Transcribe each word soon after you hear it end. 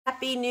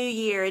Happy New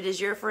Year. It is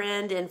your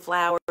friend in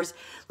flowers,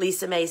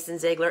 Lisa Mason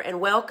Ziegler,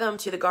 and welcome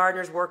to the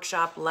Gardener's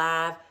Workshop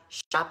Live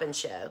Shopping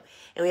Show.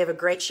 And we have a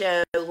great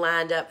show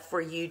lined up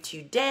for you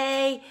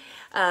today.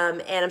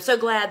 And I'm so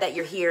glad that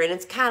you're here. And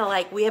it's kind of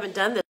like we haven't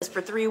done this for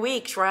 3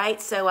 weeks,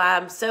 right? So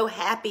I'm so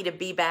happy to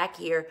be back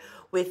here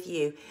with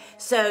you.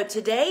 So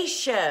today's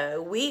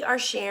show, we are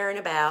sharing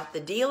about the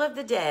deal of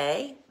the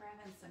day. We're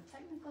having some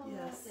technical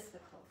difficulties.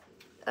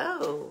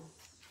 Oh.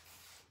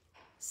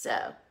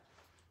 So.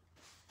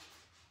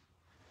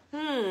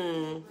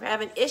 We're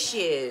having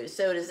issues.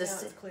 So does this...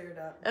 Now it's cleared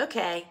up.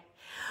 Okay.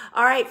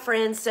 All right,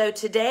 friends. So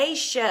today's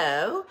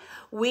show,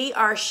 we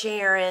are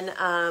sharing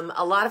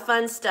a lot of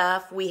fun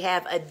stuff. We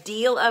have a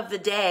deal of the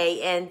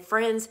day. And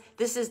friends,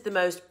 this is the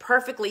most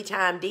perfectly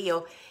timed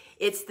deal.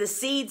 It's the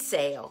seed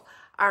sale.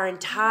 Our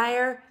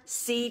entire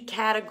seed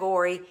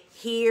category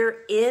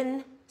here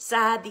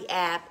inside the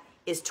app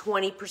is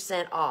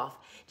 20% off.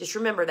 Just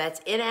remember,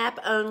 that's in-app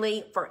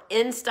only, for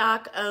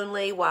in-stock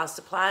only, while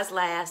supplies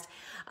last.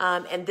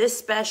 And this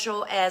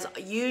special, as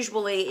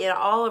usually in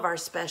all of our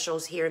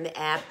specials here in the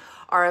app,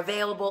 are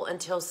available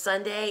until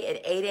Sunday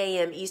at 8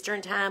 a.m.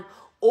 Eastern Time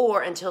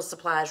or until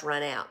supplies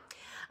run out.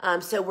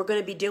 So we're going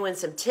to be doing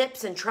some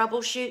tips and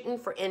troubleshooting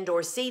for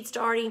indoor seed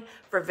starting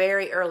for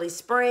very early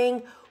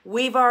spring.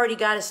 We've already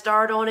got a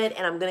start on it,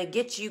 and I'm going to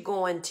get you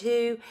going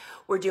too.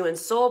 We're doing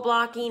soil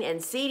blocking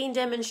and seeding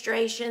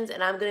demonstrations,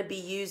 and I'm going to be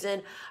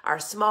using our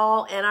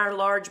small and our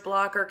large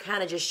blocker,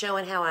 kind of just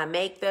showing how I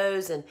make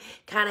those and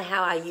kind of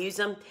how I use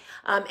them.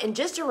 And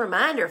just a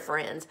reminder,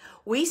 friends,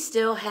 we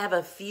still have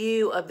a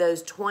few of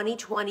those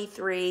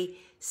 2023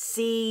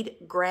 seed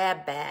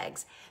grab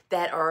bags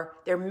that are,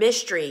 they're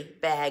mystery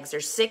bags.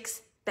 There's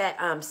six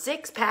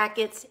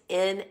packets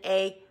in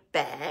a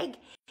bag.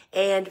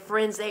 And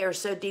friends, they are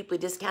so deeply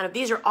discounted.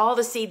 These are all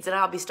the seeds that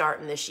I'll be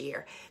starting this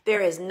year. There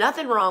is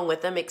nothing wrong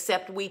with them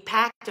except we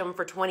packed them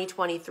for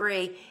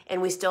 2023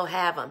 and we still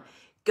have them.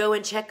 Go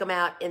and check them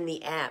out in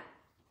the app.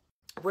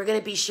 We're going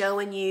to be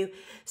showing you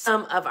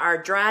some of our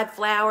dried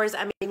flowers.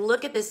 I mean,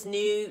 look at this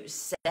new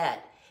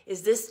set.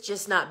 Is this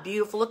just not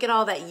beautiful? Look at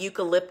all that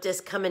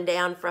eucalyptus coming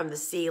down from the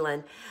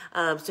ceiling.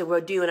 So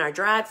we're doing our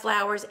dried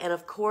flowers. And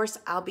of course,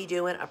 I'll be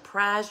doing a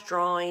prize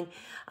drawing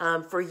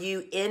for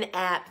you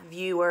in-app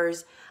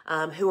viewers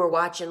who are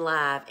watching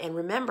live. And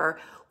remember,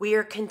 we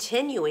are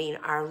continuing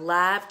our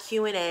live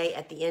Q&A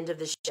at the end of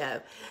the show.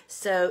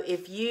 So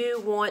if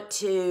you want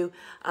to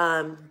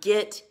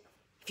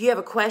if you have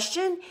a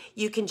question,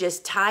 you can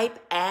just type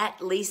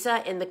at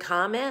Lisa in the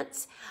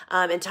comments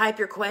and type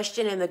your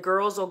question, and the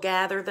girls will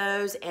gather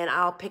those, and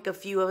I'll pick a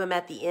few of them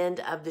at the end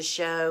of the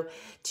show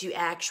to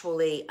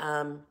actually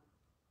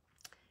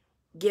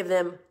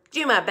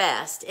do my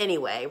best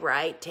anyway,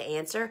 right, to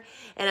answer.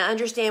 And I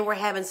understand we're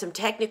having some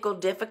technical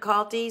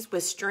difficulties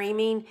with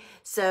streaming,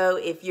 so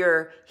if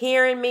you're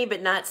hearing me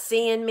but not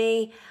seeing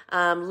me,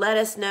 let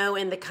us know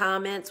in the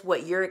comments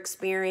what you're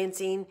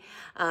experiencing.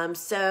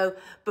 So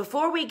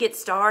before we get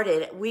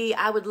started,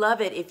 I would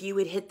love it if you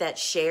would hit that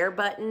share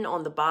button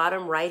on the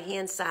bottom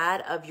right-hand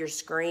side of your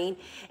screen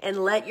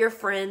and let your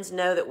friends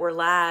know that we're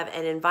live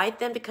and invite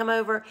them to come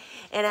over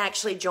and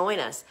actually join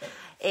us.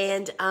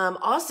 And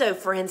also,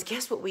 friends,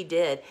 guess what we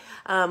did?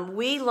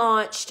 We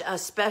launched a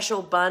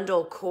special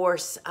bundle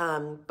course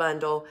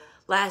bundle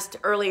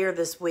earlier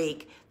this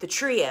week, the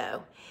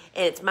trio.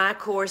 And it's my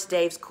course,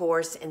 Dave's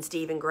course, and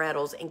Steve and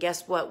Gretel's. And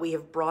guess what? We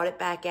have brought it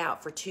back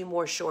out for 2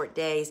 more short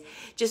days.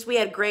 We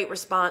had great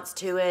response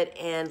to it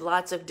and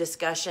lots of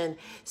discussion.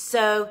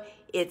 So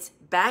it's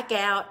back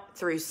out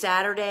through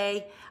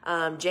Saturday,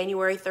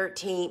 January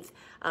 13th.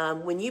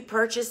 When you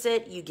purchase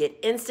it, you get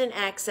instant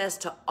access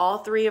to all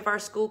 3 of our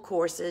school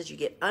courses. You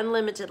get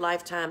unlimited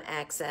lifetime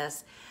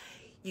access.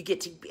 You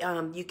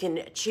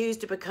can choose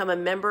to become a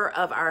member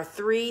of our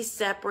 3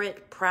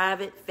 separate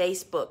private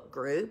Facebook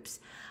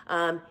groups.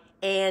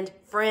 And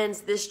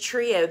friends, this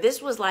trio,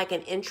 this was like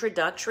an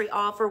introductory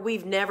offer.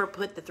 We've never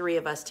put the 3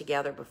 of us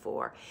together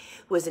before.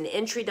 It was an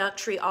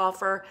introductory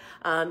offer.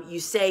 You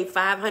save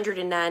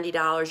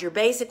 $590. You're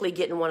basically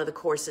getting one of the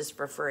courses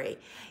for free.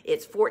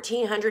 It's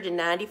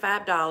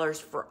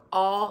 $1,495 for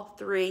all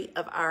 3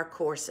 of our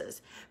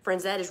courses.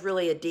 Friends, that is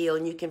really a deal,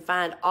 and you can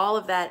find all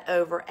of that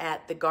over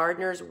at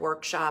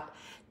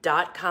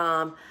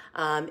thegardenersworkshop.com.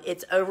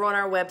 It's over on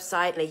our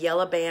website in a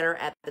yellow banner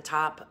at the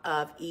top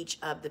of each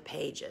of the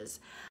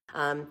pages.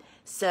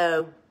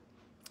 So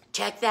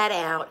check that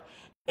out,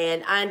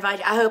 and I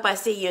hope I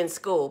see you in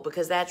school,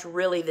 because that's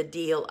really the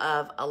deal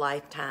of a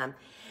lifetime.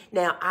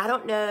 Now, I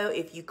don't know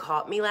if you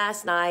caught me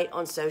last night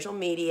on social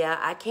media.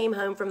 I came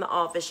home from the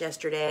office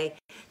yesterday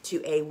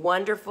to a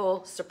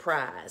wonderful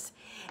surprise,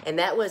 and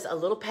that was a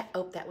little,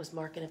 that was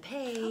marking a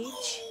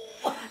page.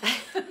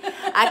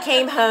 I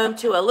came home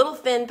to a little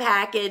thin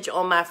package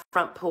on my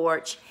front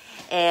porch,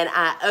 and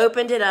I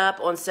opened it up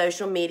on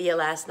social media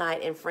last night,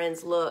 and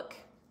friends, look.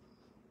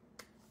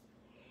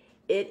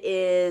 It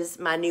is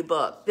my new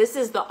book. This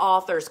is the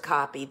author's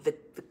copy. The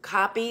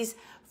copies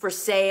for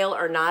sale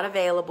are not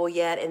available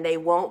yet, and they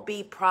won't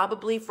be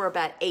probably for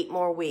about 8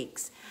 more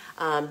weeks.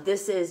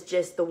 This is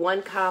just the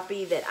one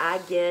copy that I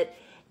get,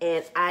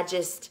 and I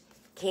just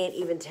can't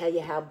even tell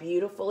you how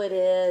beautiful it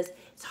is.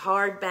 It's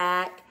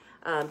hardback,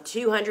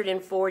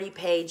 240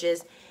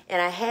 pages, and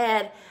I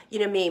had, you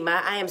know me,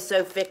 I am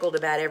so fickle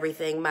about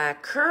everything. My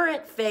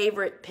current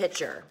favorite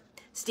picture,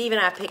 Steve and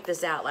I picked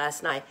this out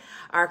last night.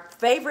 Our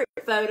favorite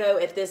photo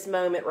at this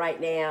moment right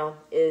now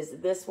is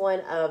this one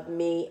of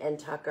me and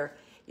Tucker.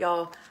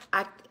 Y'all,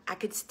 I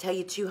could tell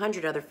you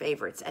 200 other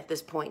favorites at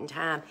this point in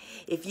time.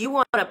 If you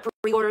want to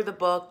pre-order the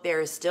book,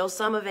 there is still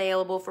some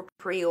available for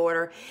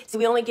pre-order. So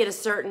we only get a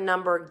certain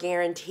number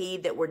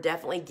guaranteed that we're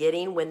definitely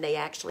getting when they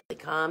actually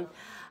come.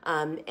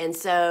 And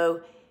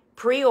so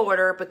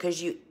pre-order,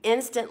 because you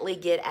instantly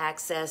get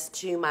access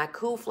to my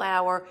Cool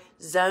Flower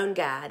Zone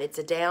Guide. It's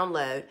a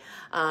download,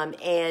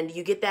 and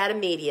you get that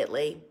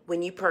immediately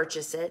when you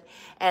purchase it,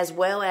 as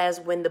well as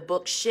when the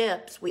book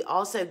ships. We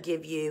also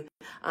give you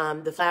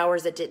the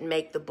flowers that didn't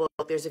make the book.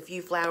 There's a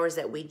few flowers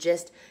that we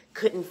just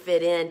couldn't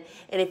fit in,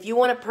 and if you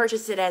want to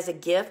purchase it as a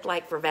gift,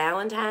 like for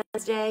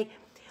Valentine's Day,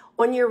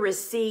 on your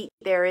receipt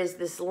there is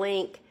this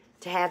link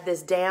to have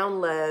this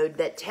download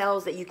that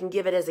tells that you can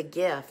give it as a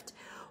gift.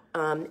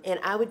 And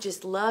I would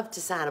just love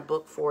to sign a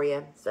book for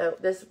you. So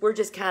we're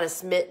just kind of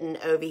smitten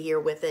over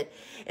here with it.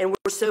 And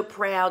we're so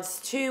proud,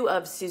 too,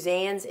 of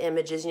Suzanne's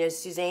images. You know,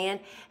 Suzanne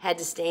had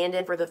to stand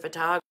in for the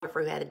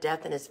photographer who had a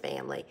death in his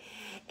family.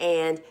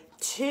 And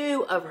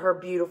 2 of her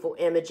beautiful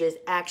images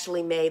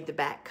actually made the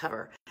back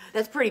cover.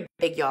 That's pretty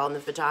big, y'all, in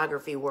the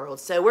photography world.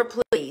 So we're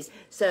pleased.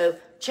 So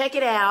check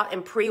it out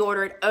and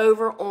pre-order it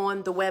over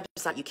on the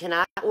website. You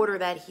cannot order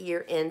that here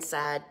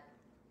inside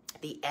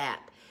the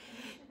app.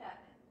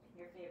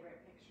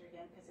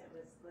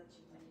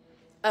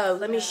 Oh,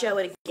 let me show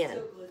it again.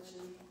 Let's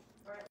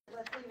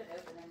leave it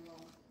open and we'll...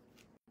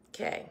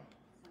 Okay.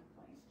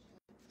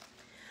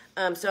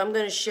 So I'm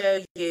going to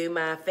show you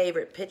my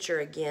favorite picture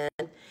again.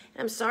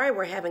 I'm sorry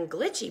we're having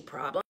glitchy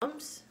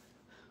problems.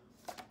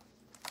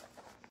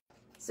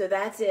 So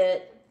that's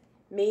it.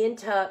 Me and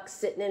Tuck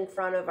sitting in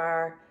front of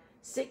our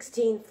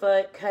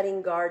 16-foot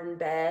cutting garden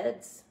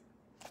beds.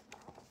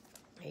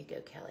 There you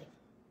go, Kelly.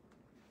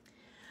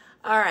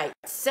 All right,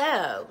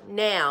 so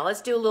now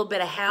let's do a little bit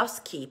of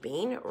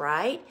housekeeping,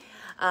 right?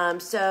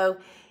 So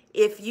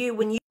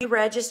when you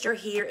register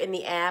here in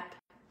the app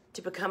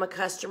to become a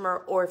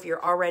customer, or if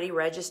you're already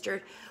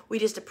registered, we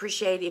just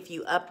appreciate if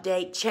you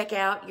update, check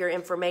out your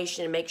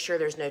information and make sure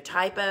there's no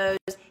typos.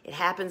 It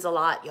happens a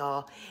lot,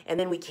 y'all. And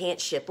then we can't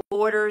ship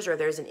orders or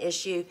there's an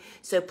issue.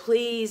 So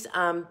please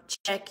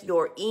check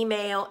your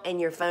email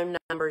and your phone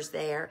numbers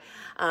there.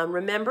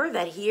 Remember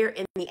that here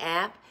in the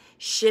app,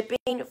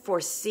 shipping for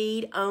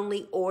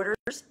seed-only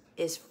orders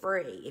is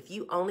free. If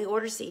you only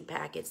order seed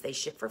packets, they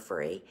ship for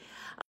free.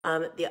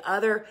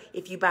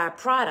 If you buy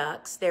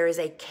products, there is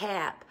a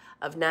cap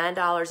of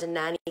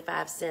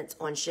 $9.95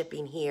 on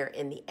shipping here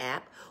in the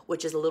app,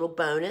 which is a little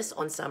bonus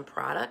on some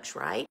products,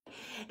 right?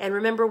 And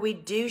remember, we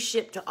do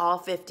ship to all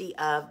 50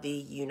 of the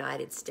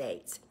United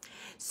States.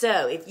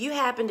 So if you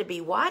happen to be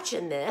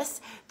watching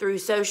this through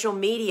social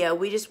media,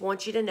 we just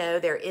want you to know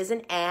there is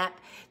an app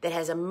that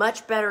has a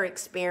much better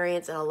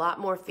experience and a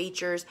lot more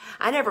features.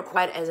 I never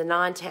quite, as a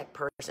non-tech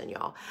person,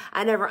 y'all,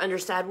 I never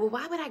understood, well,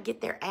 why would I get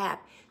their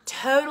app?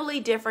 Totally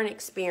different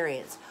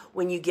experience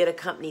when you get a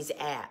company's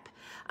app.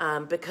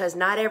 Because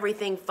not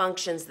everything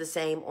functions the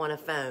same on a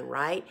phone,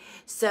 right?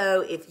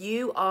 So if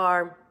you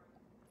are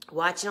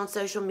watching on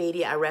social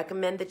media, I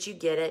recommend that you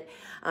get it.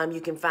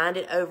 You can find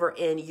it over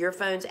in your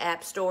phone's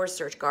app store,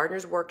 search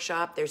Gardener's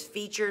Workshop. There's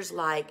features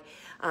like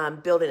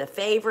building a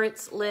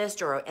favorites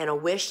list and a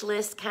wish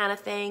list kind of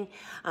thing.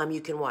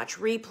 You can watch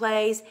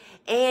replays,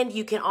 and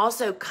you can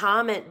also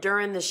comment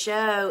during the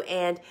show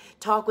and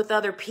talk with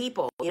other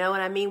people. You know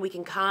what I mean? We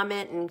can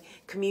comment and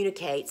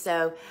communicate.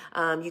 So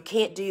you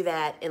can't do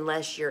that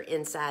unless you're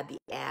inside the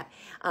app.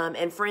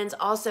 And friends,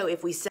 also,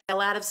 if we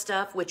sell out of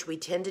stuff, which we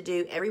tend to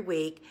do every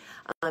week,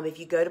 if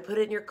you go to put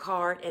it in your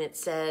cart and it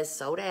says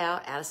sold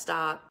out of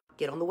stock,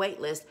 get on the wait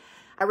list.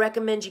 I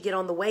recommend you get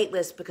on the wait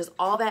list, because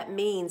all that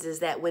means is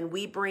that when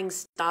we bring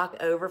stock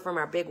over from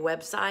our big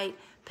website,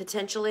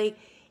 potentially,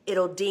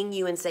 it'll ding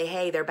you and say,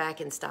 hey, they're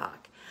back in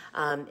stock.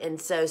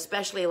 And so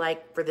especially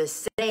like for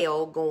this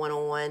sale going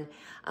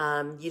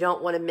on, you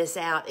don't want to miss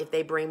out if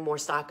they bring more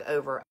stock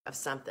over of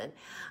something.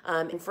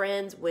 And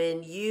friends,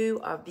 when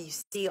you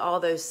see all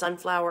those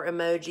sunflower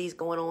emojis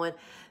going on,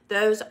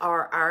 those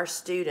are our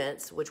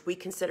students, which we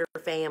consider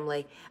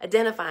family,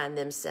 identifying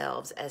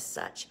themselves as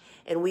such.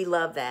 And we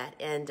love that.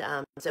 And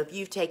so if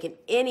you've taken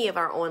any of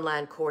our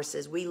online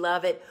courses, we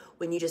love it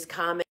when you just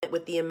comment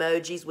with the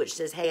emojis, which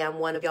says, hey, I'm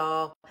one of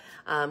y'all.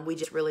 We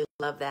just really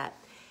love that.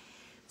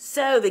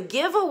 So the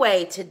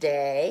giveaway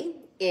today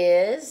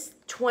is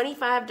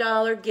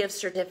 $25 gift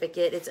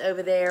certificate. It's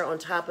over there on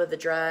top of the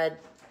dried,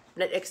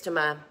 next to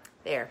my,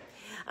 there.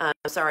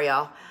 Sorry,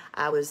 y'all.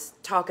 I was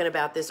talking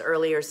about this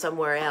earlier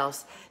somewhere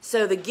else.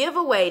 So the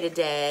giveaway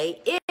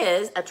today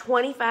is a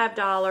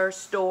 $25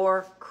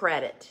 store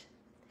credit.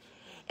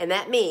 And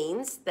that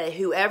means that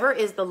whoever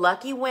is the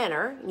lucky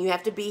winner, and you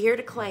have to be here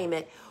to claim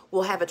it,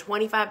 will have a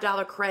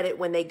 $25 credit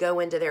when they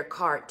go into their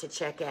cart to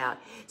check out.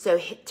 So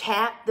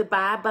tap the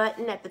buy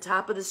button at the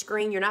top of the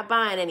screen. You're not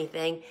buying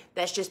anything.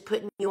 That's just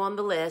putting you on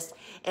the list.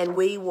 And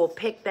we will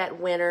pick that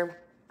winner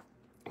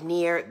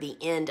near the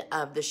end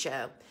of the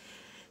show.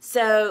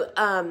 So,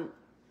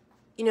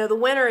 you know, the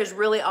winter is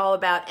really all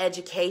about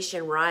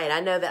education, right? I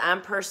know that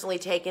I'm personally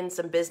taking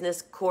some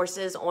business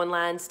courses,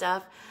 online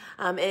stuff,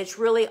 and it's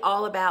really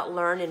all about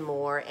learning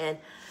more. And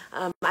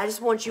I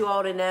just want you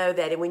all to know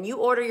that when you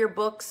order your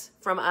books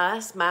from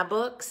us, my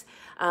books,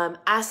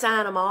 I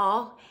sign them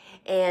all.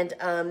 And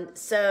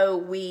so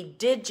we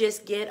did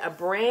just get a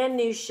brand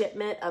new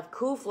shipment of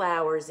cool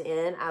flowers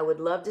in. I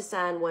would love to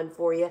sign one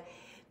for you.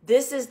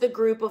 This is the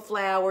group of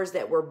flowers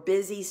that we're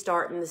busy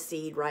starting the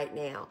seed right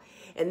now.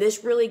 And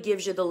this really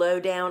gives you the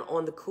lowdown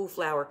on the cool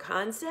flower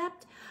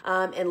concept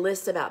and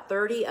lists about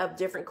 30 of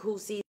different cool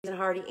seeds and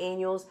hardy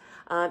annuals.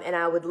 And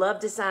I would love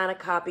to sign a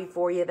copy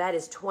for you. That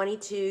is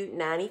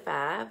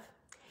 $22.95.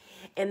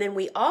 And then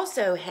we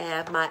also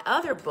have my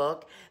other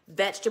book,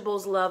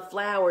 Vegetables Love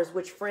Flowers,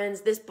 which,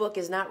 friends, this book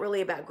is not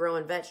really about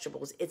growing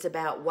vegetables. It's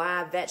about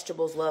why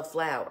vegetables love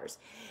flowers.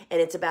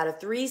 And it's about a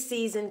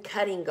 3-season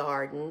cutting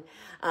garden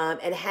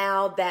and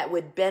how that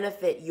would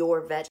benefit your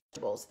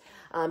vegetables.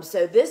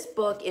 So this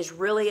book is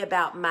really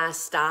about my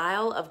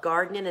style of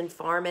gardening and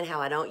farming, how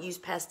I don't use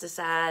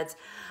pesticides.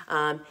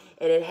 And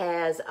it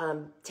has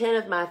 10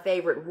 of my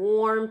favorite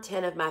warm,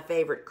 10 of my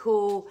favorite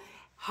cool,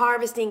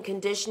 harvesting,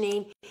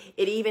 conditioning.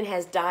 It even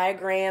has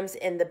diagrams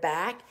in the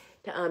back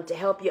to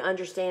help you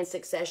understand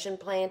succession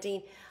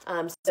planting.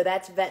 So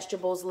that's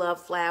Vegetables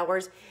Love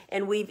Flowers.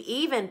 And we've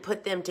even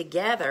put them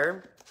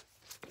together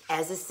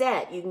as a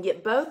set. You can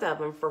get both of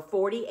them for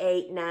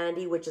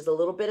 $48.90, which is a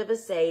little bit of a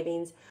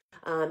savings.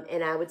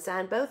 And I would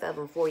sign both of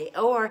them for you.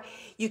 Or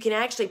you can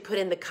actually put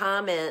in the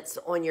comments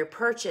on your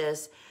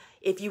purchase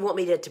if you want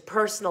me to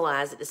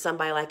personalize it to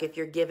somebody, like if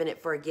you're giving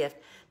it for a gift.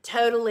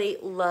 Totally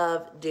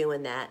love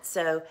doing that.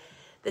 So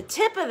the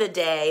tip of the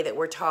day that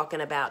we're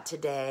talking about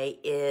today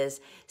is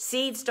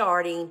seed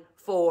starting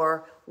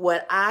for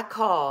what I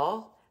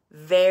call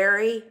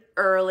very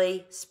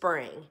early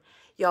spring.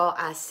 Y'all,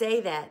 I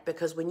say that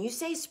because when you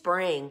say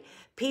spring,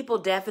 people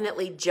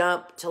definitely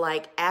jump to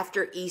like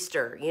after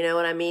Easter, you know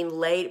what I mean?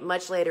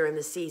 Much later in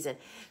the season.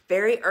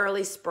 Very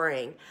early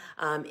spring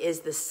is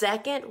the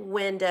second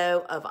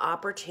window of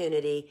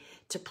opportunity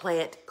to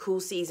plant cool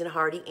season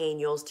hardy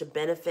annuals to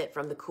benefit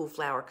from the cool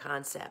flower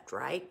concept,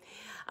 right?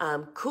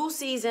 Cool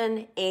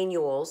season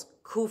annuals,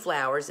 cool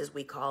flowers as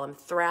we call them,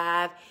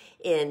 thrive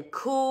in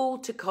cool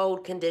to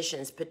cold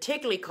conditions,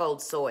 particularly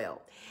cold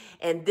soil.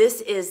 And this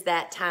is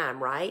that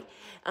time, right?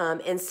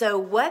 And so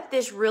what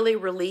this really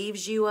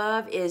relieves you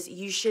of is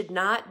you should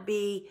not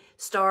be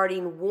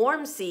starting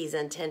warm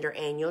season tender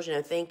annuals. You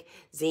know, think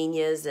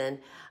zinnias and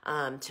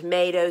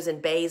tomatoes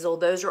and basil.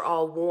 Those are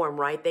all warm,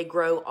 right? They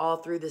grow all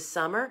through the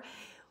summer.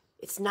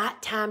 It's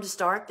not time to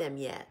start them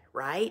yet,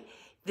 right?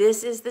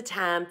 This is the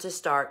time to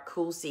start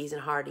cool season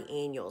hardy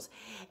annuals.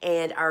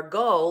 And our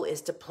goal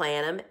is to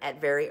plant them at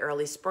very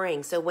early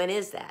spring. So when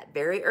is that?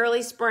 Very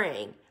early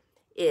spring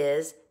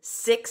is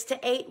 6 to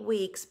 8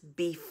 weeks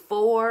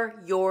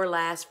before your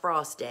last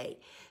frost date.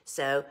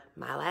 So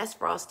my last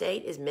frost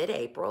date is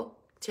mid-April,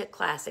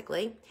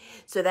 classically.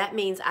 So that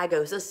means I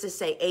go, so let's just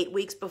say 8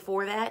 weeks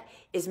before that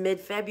is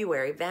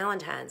mid-February,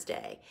 Valentine's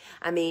Day.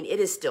 I mean, it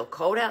is still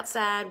cold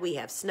outside. We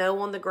have snow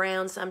on the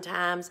ground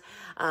sometimes.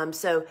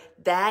 So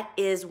that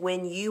is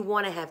when you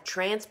want to have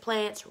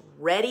transplants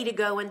ready to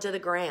go into the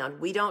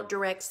ground. We don't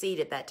direct seed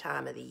at that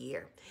time of the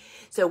year.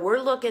 So we're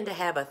looking to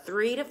have a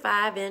 3 to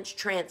 5 inch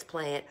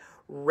transplant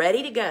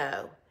ready to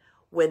go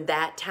when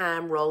that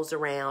time rolls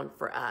around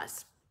for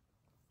us.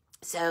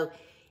 So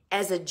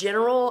as a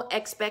general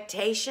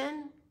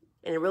expectation,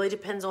 and it really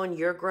depends on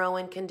your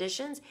growing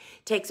conditions,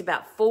 it takes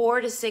about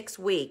 4 to 6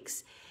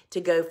 weeks to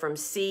go from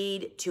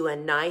seed to a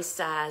nice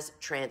size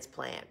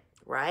transplant,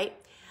 right?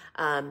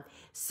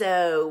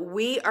 So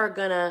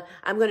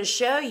I'm gonna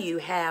show you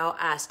how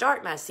I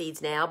start my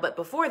seeds now, but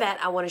before that,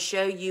 I wanna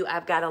show you,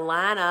 I've got a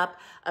lineup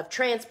of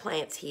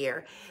transplants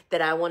here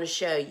that I wanna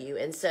show you.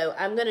 And so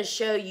I'm gonna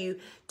show you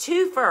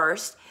two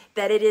first,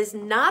 that it is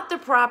not the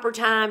proper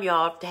time,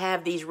 y'all, to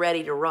have these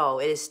ready to roll.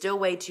 It is still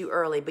way too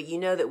early, but you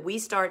know that we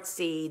start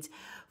seeds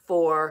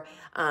for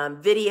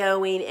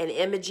videoing and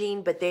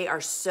imaging, but they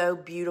are so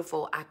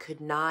beautiful, I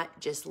could not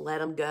just let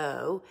them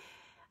go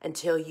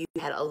until you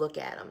had a look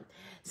at them.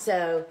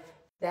 So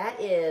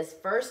that is,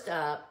 first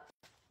up,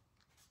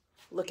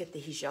 look at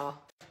these, y'all.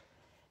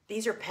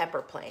 These are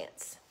pepper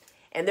plants,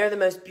 and they're the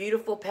most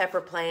beautiful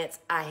pepper plants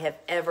I have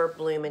ever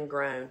bloomed and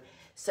grown.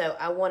 So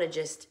I want to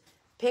just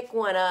pick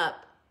one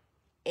up,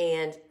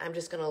 and I'm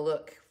just going to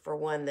look for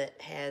one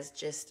that has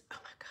just, oh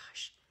my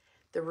gosh,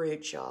 the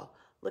roots, y'all.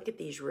 Look at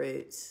these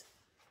roots.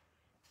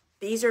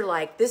 These are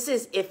like, this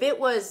is, if it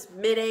was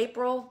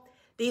mid-April,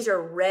 these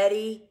are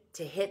ready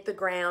to hit the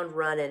ground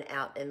running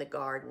out in the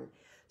garden.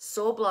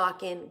 Soil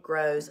blocking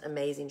grows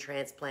amazing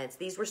transplants.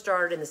 These were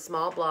started in the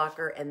small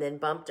blocker and then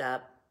bumped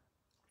up.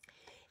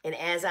 And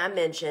as I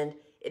mentioned,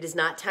 it is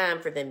not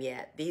time for them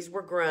yet. These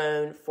were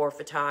grown for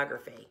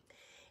photography.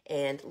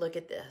 And look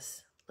at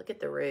this. Look at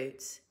the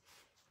roots.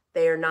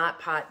 They are not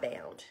pot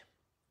bound.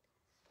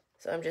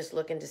 So I'm just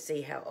looking to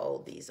see how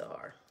old these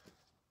are.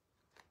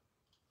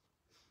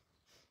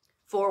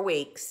 4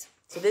 weeks.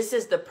 So this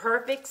is the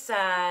perfect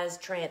size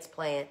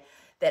transplant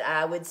that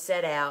I would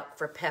set out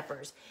for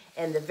peppers.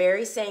 And the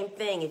very same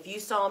thing, if you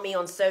saw me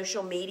on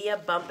social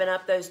media bumping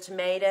up those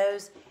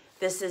tomatoes,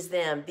 this is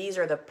them. These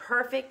are the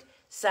perfect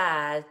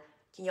size.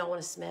 Can y'all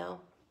want to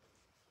smell?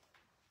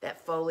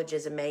 That foliage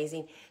is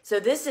amazing. So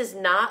this is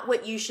not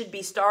what you should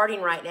be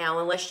starting right now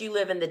unless you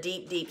live in the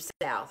deep, deep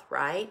South,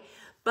 right?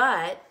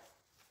 But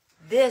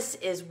this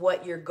is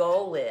what your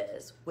goal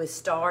is with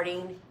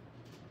starting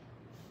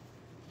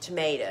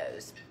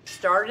tomatoes.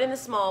 Started in the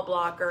small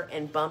blocker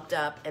and bumped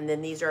up, and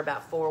then these are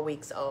about 4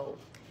 weeks old.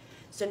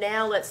 So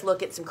now let's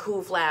look at some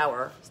cool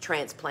flower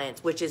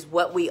transplants, which is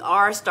what we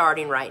are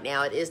starting right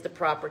now. It is the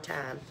proper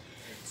time.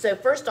 So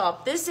first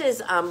off, this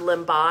is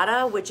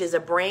Lambada, which is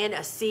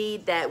a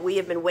seed that we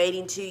have been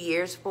waiting 2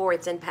 years for.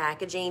 It's in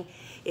packaging.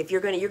 If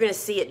you're gonna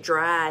see it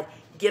dried,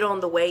 get on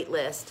the wait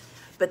list.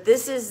 But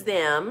this is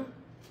them.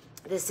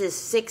 This is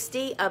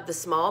 60 of the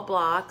small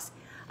blocks,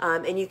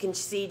 and you can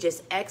see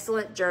just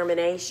excellent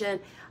germination.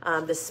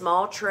 The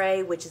small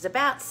tray, which is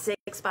about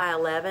 6 by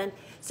 11.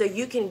 So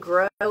you can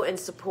grow and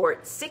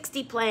support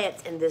 60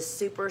 plants in this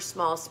super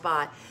small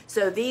spot.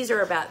 So these are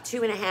about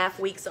 2.5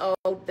 weeks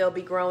old. They'll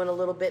be growing a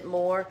little bit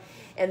more.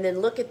 And then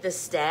look at the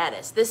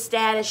status. This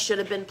status should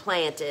have been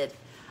planted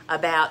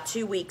about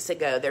 2 weeks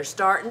ago. They're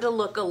starting to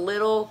look a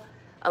little,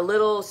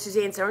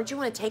 Suzanne said, aren't you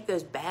want to take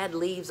those bad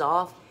leaves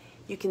off?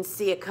 You can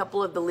see a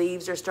couple of the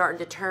leaves are starting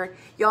to turn.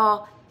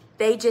 Y'all,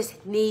 they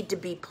just need to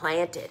be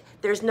planted.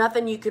 There's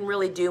nothing you can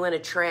really do in a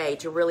tray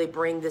to really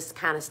bring this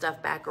kind of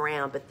stuff back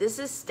around. But this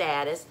is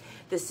status.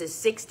 This is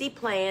 60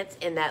 plants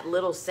in that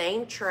little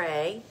same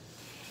tray.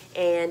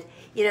 And,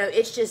 you know,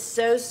 it's just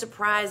so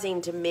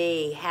surprising to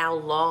me how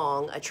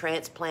long a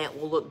transplant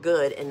will look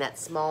good in that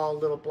small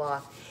little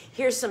block.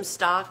 Here's some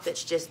stock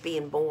that's just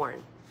being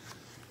born.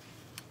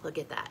 Look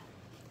at that.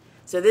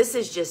 So this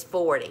is just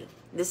 40.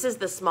 This is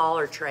the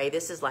smaller tray.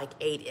 This is like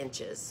 8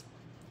 inches.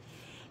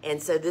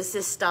 And so this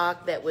is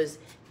stock that was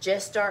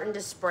just starting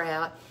to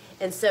sprout.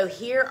 And so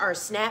here are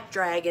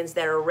snapdragons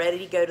that are ready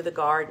to go to the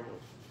garden.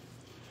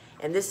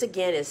 And this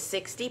again is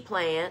 60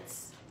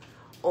 plants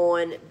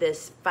on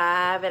this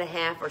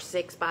 5.5 or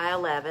 6 by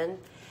 11.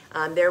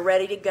 They're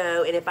ready to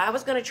go. And if I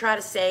was going to try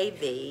to save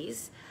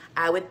these,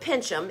 I would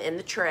pinch them in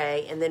the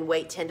tray and then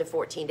wait 10 to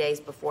 14 days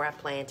before I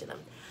planted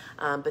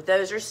them. But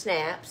those are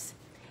snaps.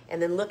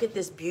 And then look at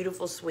this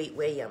beautiful Sweet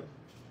William.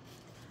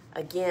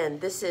 Again,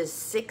 this is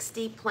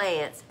 60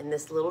 plants in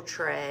this little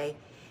tray,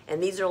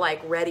 and these are like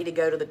ready to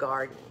go to the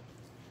garden.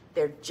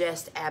 They're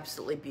just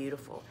absolutely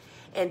beautiful.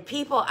 And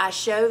people, I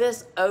show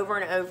this over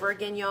and over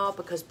again, y'all,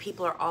 because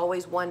people are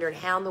always wondering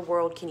how in the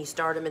world can you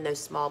start them in those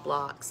small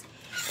blocks?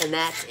 And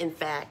that's, in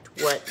fact,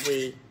 what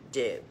we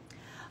do.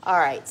 All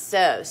right,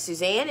 so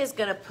Suzanne is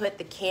going to put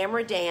the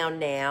camera down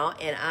now,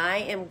 and I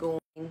am going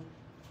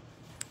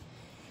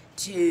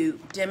to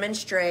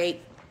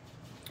demonstrate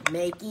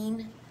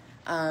making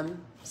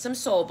some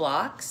soil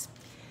blocks.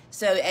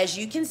 So as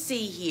you can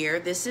see here,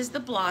 this is the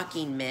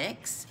blocking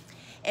mix,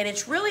 and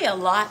it's really a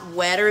lot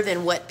wetter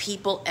than what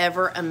people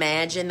ever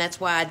imagine. That's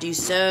why I do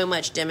so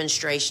much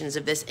demonstrations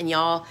of this. And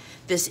y'all,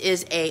 this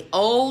is a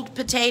old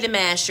potato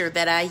masher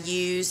that I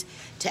use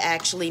to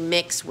actually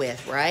mix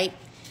with, right?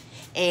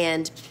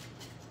 And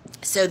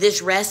so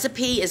this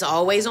recipe is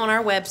always on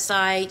our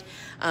website,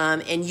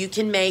 and you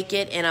can make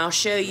it, and I'll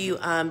show you.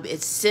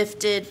 It's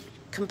sifted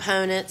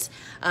components,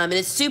 and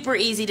it's super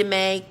easy to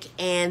make,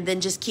 and then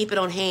just keep it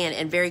on hand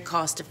and very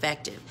cost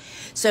effective.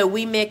 So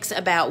we mix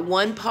about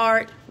 1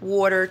 part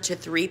water to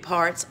 3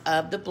 parts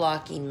of the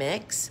blocking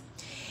mix,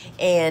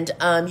 and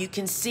you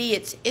can see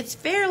it's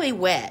fairly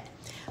wet.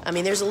 I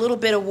mean, there's a little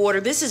bit of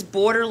water. This is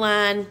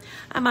borderline.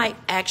 I might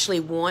actually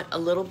want a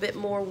little bit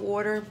more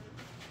water,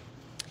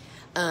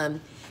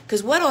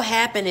 because what will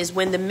happen is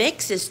when the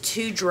mix is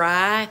too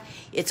dry,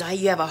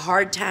 you have a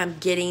hard time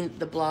getting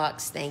the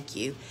blocks, thank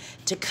you,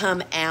 to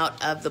come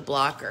out of the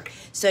blocker.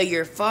 So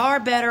you're far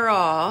better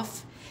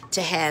off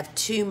to have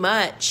too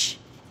much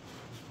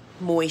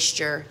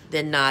moisture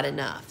than not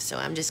enough. So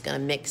I'm just going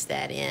to mix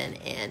that in.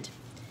 And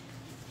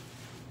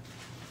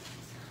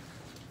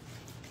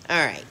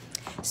all right,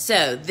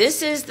 so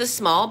this is the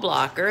small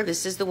blocker.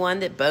 This is the one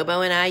that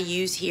Bobo and I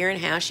use here in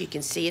house. You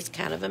can see it's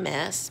kind of a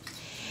mess.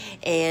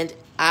 And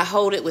I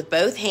hold it with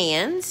both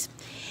hands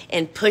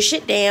and push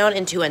it down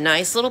into a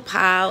nice little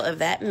pile of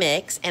that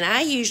mix, and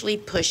I usually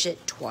push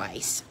it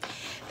twice.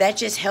 That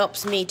just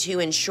helps me to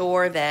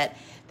ensure that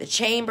the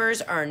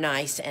chambers are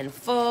nice and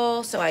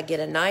full, so I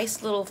get a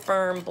nice little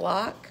firm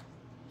block.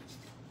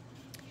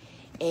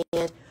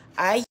 And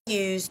I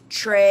use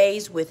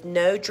trays with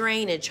no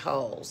drainage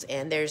holes,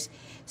 and there's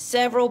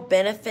several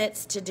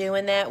benefits to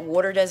doing that.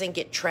 Water doesn't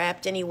get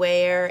trapped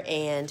anywhere,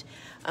 and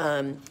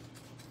there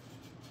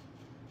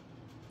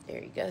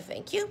you go,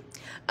 thank you.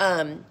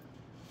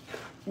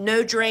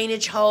 no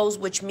drainage holes,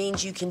 which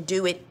means you can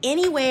do it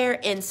anywhere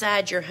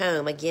inside your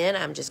home. Again,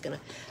 I'm just going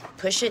to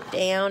push it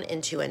down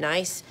into a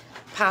nice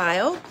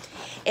pile.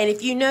 And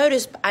if you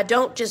notice, I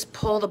don't just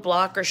pull the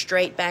blocker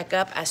straight back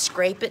up. I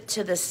scrape it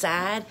to the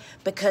side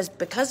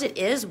because it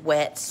is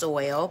wet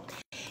soil,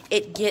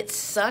 it gets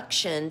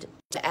suctioned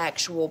to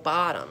actual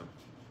bottom.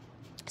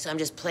 So I'm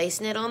just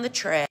placing it on the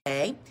tray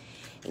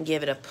and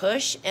give it a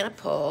push and a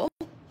pull.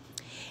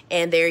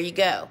 And there you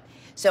go.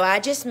 So I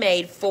just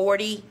made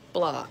 40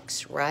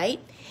 blocks, right?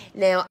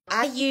 Now,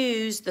 I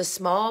use the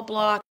small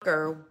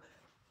blocker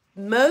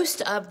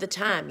most of the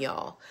time,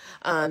 y'all.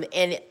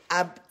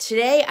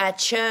 Today I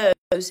chose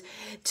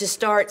to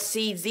start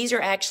seeds. These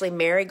are actually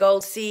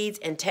marigold seeds,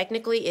 and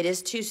technically it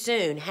is too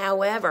soon.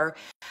 However,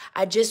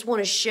 I just want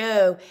to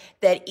show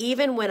that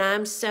even when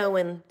I'm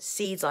sowing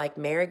seeds like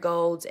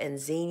marigolds and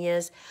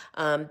zinnias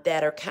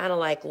that are kind of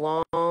like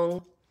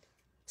long,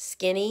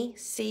 skinny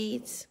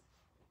seeds,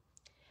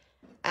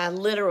 I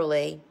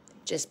literally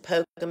just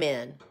poke them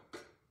in.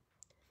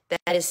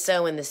 That is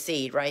sowing the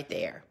seed right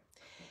there.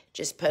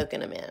 Just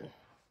poking them in.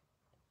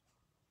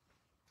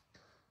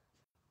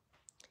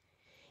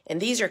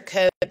 And these are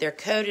they're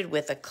coated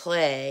with a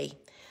clay,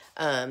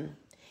 and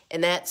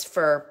that's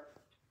for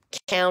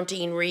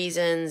counting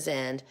reasons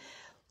and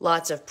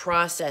lots of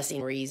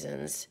processing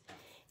reasons.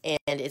 And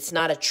it's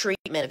not a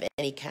treatment of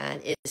any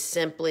kind. It's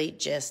simply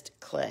just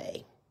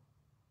clay.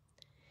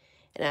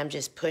 And I'm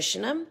just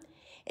pushing them.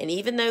 And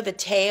even though the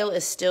tail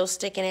is still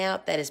sticking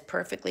out, that is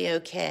perfectly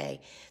okay.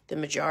 The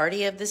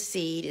majority of the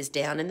seed is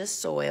down in the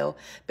soil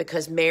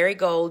because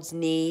marigolds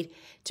need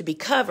to be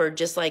covered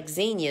just like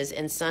zinnias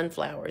and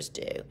sunflowers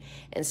do.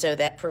 And so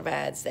that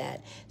provides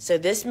that. So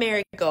this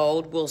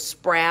marigold will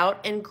sprout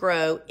and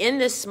grow in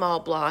this small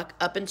block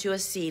up into a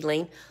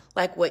seedling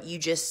like what you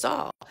just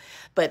saw.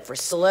 But for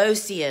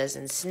celosias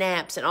and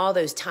snaps and all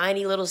those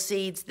tiny little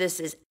seeds, this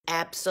is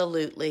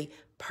absolutely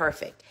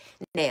perfect.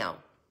 Now,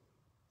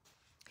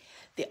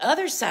 the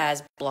other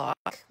size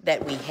block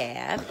that we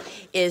have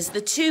is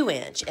the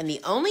 2-inch. And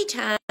the only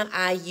time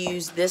I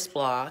use this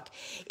block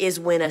is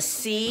when a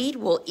seed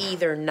will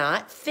either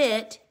not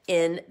fit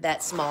in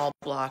that small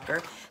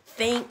blocker.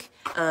 Think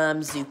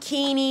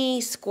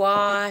zucchini,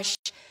 squash,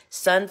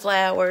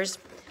 sunflowers.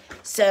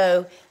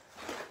 So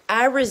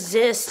I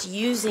resist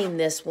using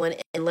this one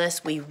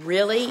unless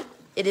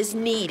it is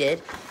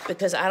needed,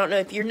 because I don't know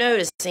if you're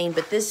noticing,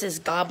 but this is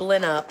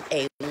gobbling up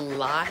a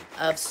lot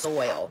of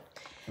soil.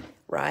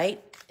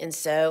 Right? And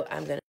so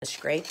I'm going to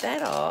scrape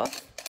that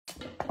off.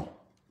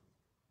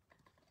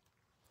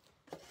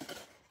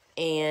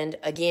 And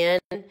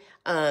again,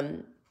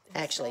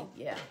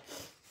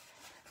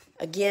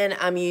 Again,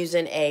 I'm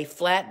using a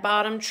flat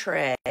bottom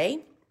tray.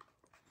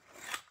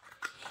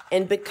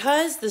 And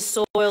because the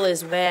soil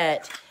is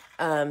wet,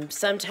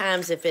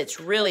 sometimes if it's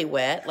really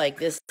wet, like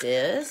this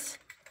is,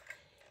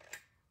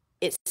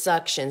 it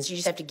suctions. You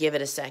just have to give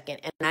it a second.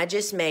 And I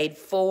just made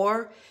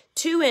 4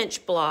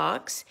 2-inch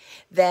blocks.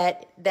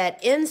 That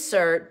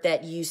insert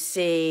that you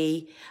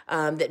see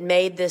that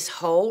made this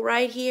hole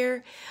right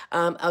here,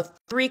 a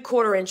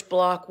 3/4-inch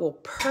block will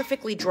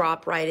perfectly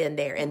drop right in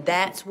there. And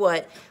that's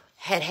what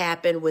had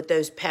happened with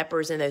those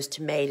peppers and those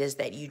tomatoes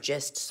that you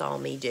just saw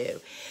me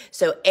do.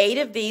 So 8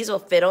 of these will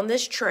fit on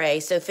this tray.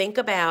 So think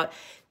about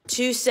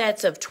 2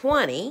 sets of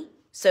 20.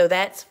 So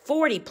that's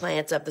 40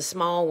 plants of the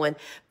small one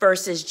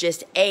versus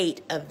just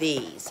 8 of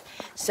these.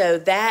 So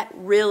that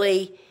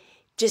really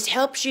just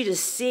helps you to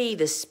see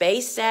the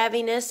space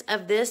savviness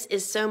of this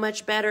is so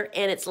much better,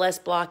 and it's less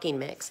blocking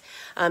mix.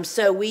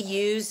 So we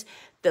use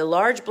the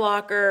large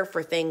blocker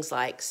for things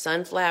like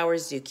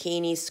sunflowers,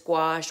 zucchini,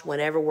 squash,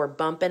 whenever we're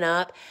bumping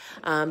up,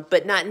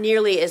 but not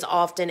nearly as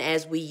often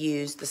as we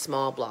use the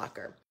small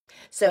blocker.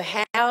 So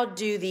how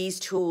do these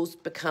tools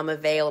become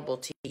available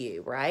to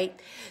you, right?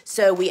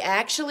 So we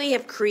actually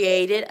have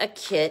created a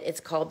kit. It's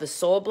called the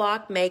Soil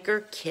Block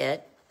Maker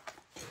Kit.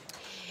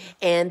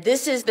 And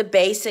this is the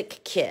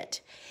basic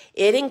kit.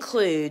 It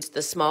includes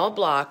the small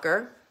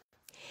blocker.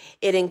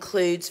 It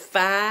includes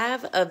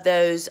 5 of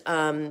those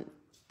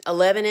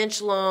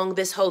 11-inch long.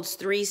 This holds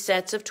 3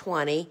 sets of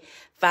 20.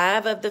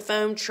 5 of the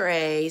foam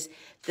trays.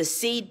 The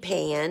seed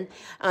pan.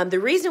 The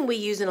reason we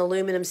use an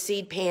aluminum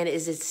seed pan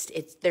is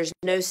there's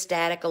no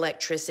static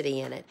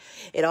electricity in it.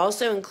 It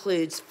also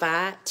includes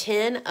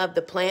 10 of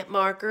the plant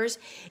markers.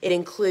 It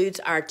includes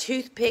our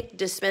toothpick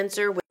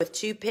dispenser with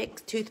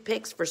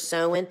toothpicks for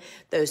sowing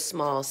those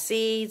small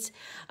seeds,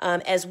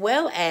 as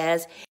well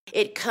as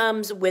it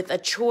comes with a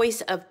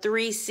choice of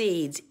 3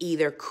 seeds,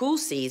 either cool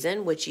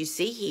season, which you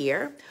see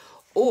here,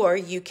 or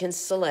you can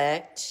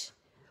select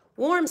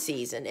warm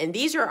season. And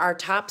these are our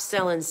top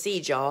selling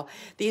seeds, y'all.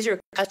 These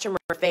are customer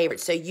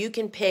favorites. So you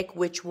can pick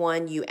which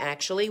one you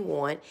actually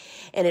want.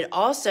 And it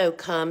also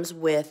comes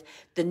with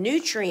the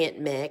nutrient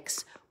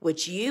mix,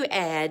 which you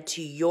add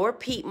to your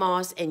peat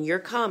moss and your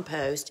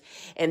compost.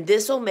 And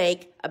this will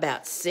make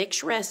about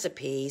 6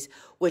 recipes,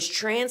 which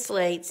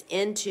translates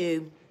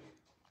into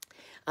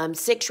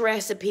 6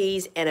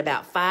 recipes and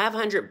about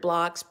 500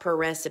 blocks per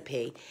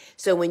recipe.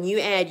 So when you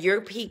add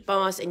your peat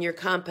moss and your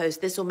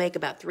compost, this will make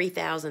about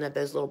 3,000 of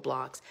those little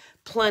blocks.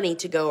 Plenty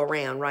to go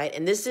around, right?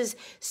 And this is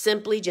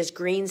simply just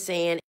green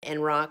sand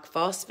and rock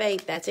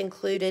phosphate. That's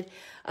included.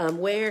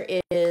 Where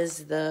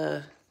is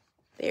the...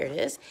 There it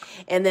is.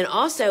 And then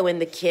also in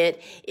the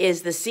kit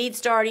is the Seed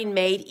Starting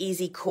Made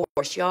Easy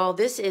course. Y'all,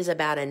 this is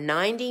about a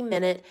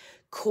 90-minute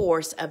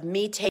course of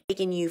me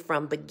taking you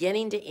from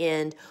beginning to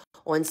end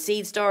on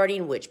seed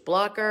starting, which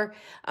blocker,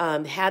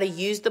 how to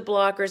use the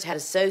blockers, how to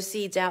sow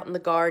seeds out in the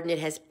garden. It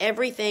has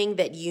everything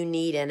that you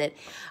need in it.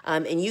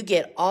 And you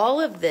get all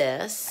of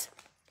this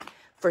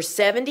for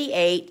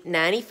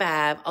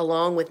 $78.95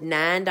 along with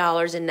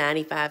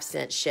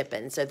 $9.95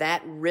 shipping. So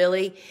that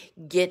really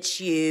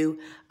gets you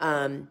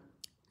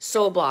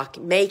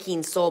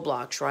making soil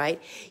blocks, right?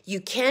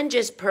 You can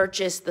just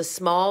purchase the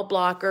small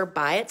blocker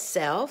by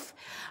itself,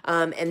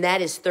 and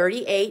that is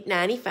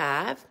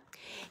 $38.95.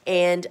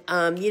 And,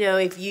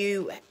 if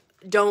you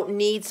don't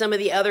need some of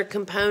the other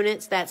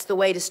components, that's the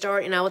way to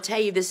start. And I will tell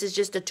you, this is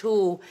just a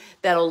tool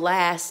that'll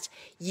last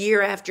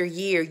year after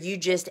year. You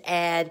just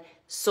add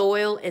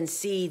soil and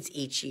seeds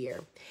each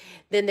year.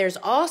 Then there's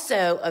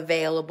also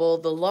available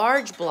the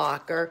large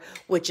blocker,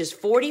 which is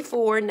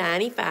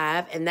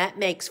 $44.95, and that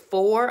makes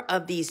 4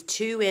 of these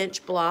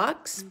 2-inch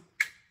blocks.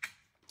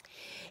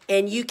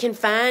 And you can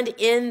find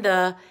in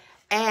the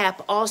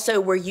app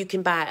also where you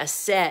can buy a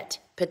set,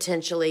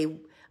 potentially,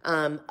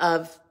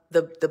 of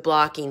the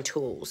blocking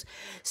tools.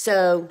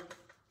 So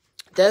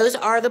those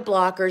are the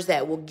blockers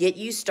that will get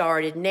you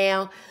started.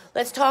 Now,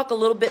 let's talk a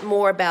little bit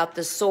more about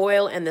the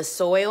soil and the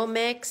soil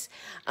mix.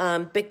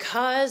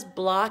 Because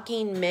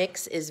blocking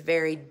mix is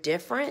very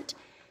different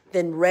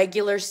than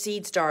regular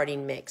seed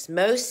starting mix.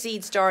 Most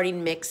seed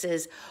starting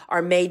mixes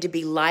are made to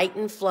be light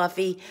and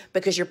fluffy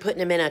because you're putting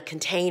them in a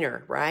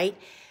container, right?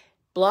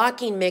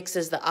 Blocking mix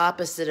is the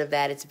opposite of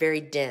that. It's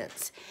very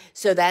dense.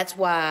 So that's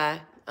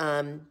why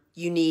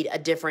you need a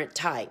different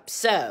type.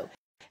 So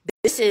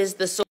this is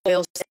the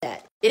soil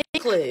set. It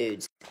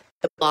includes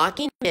the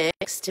blocking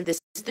mix.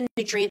 This is the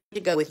nutrient to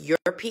go with your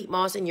peat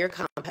moss and your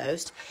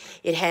compost.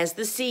 It has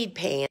the seed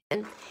pan.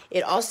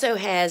 It also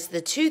has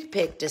the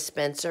toothpick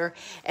dispenser,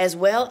 as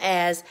well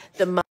as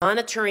the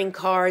monitoring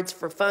cards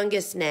for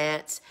fungus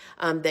gnats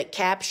that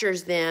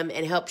captures them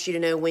and helps you to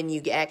know when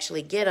you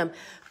actually get them.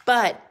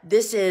 But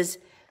this is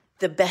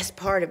the best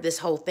part of this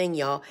whole thing,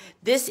 y'all.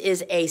 This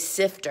is a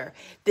sifter.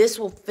 This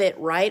will fit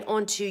right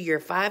onto your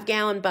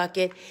 5-gallon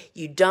bucket.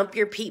 You dump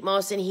your peat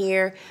moss in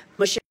here,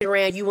 mush it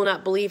around. You will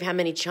not believe how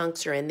many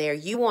chunks are in there.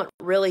 You want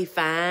really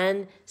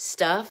fine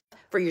stuff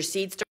for your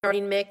seed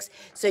starting mix.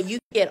 So you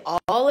get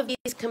all of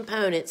these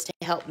components to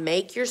help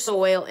make your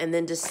soil and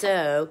then to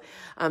sow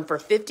for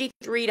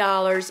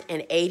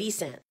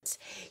 $53.80.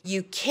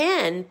 You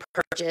can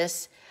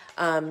purchase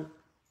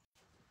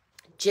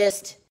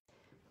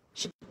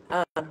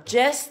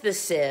just the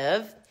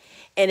sieve,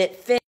 and it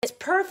fits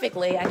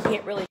perfectly. I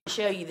can't really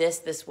show you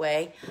this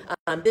way.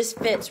 This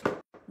fits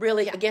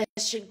really, I guess,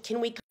 can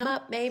we come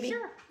up maybe?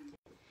 Sure.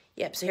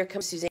 Yep, so here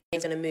comes Suzanne's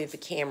going to move the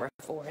camera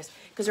for us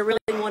because I really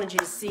wanted you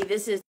to see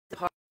this is the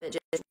part that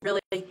just really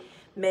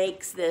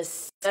makes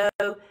this so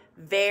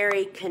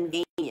very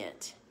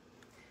convenient.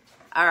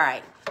 All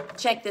right,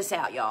 check this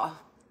out, y'all.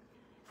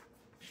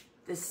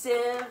 The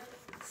sieve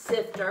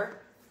sifter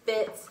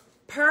fits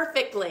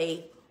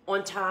perfectly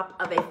on top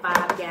of a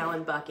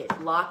 5-gallon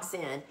bucket, locks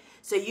in.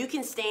 So you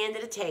can stand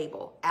at a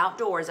table,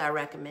 outdoors I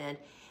recommend,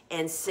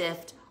 and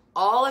sift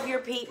all of your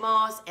peat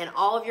moss and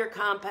all of your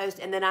compost,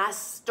 and then I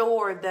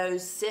store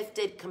those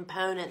sifted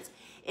components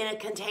in a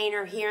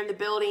container here in the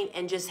building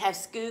and just have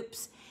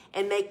scoops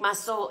and make my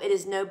soil. It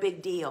is no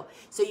big deal.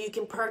 So you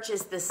can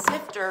purchase the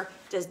sifter.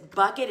 The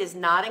bucket is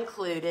not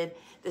included.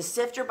 The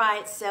sifter by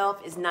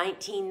itself is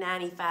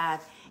 $19.95.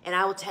 And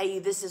I will tell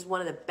you, this is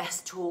one of the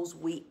best tools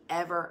we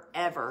ever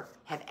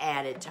have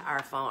added to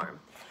our farm.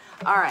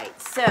 All right,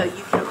 so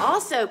you can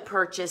also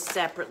purchase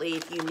separately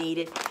if you need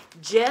it,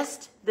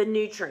 just the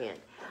nutrient.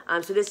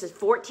 So this is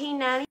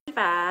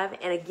 $14.95,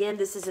 and again,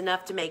 this is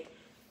enough to make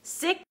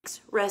 6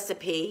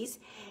 recipes,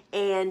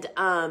 and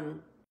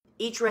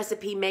each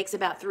recipe makes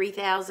about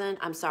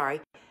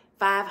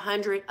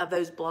 500 of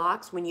those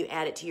blocks when you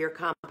add it to your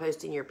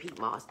compost and your peat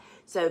moss.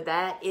 So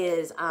that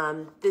is,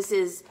 this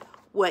is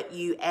what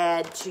you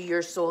add to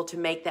your soil to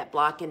make that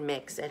block and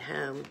mix at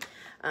home.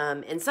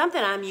 And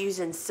something I'm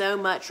using so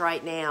much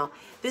right now,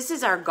 this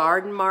is our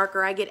garden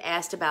marker. I get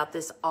asked about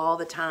this all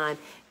the time.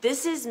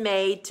 This is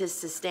made to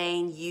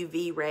sustain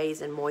UV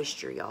rays and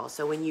moisture, y'all.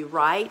 So when you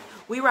write,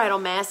 we write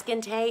on masking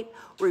tape,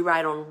 we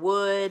write on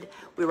wood,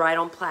 we write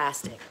on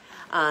plastic.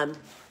 And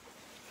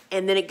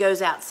then it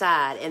goes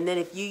outside. And then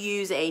if you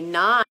use a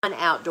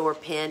non-outdoor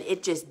pen,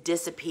 it just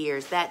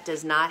disappears. That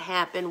does not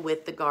happen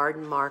with the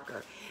garden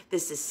marker.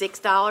 This is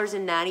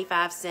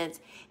 $6.95,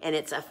 and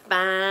it's a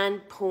fine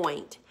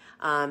point.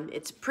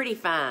 It's pretty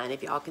fine,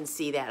 if y'all can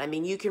see that. I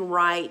mean, you can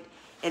write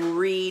and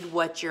read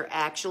what you're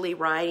actually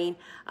writing.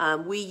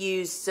 We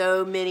use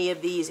so many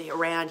of these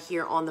around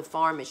here on the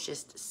farm. It's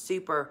just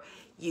super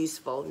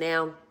useful.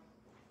 Now,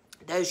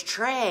 those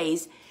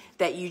trays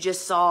that you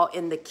just saw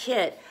in the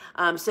kit,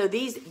 so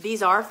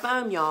these are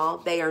foam, y'all.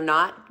 They are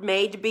not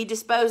made to be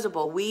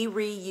disposable. We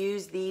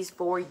reuse these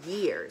for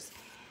years.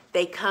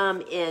 They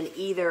come in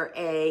either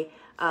a,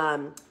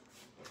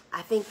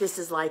 I think this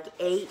is like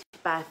 8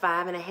 by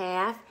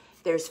 5.5.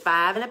 There's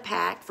 5 in a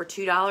pack for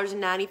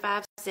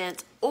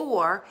 $2.95,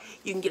 or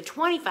you can get a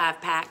 25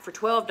 pack for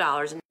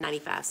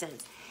 $12.95.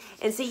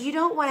 And see, you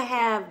don't want to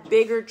have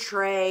bigger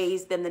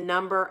trays than the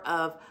number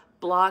of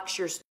blocks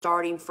you're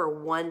starting for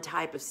one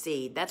type of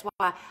seed. That's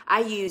why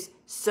I use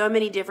so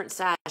many different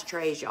size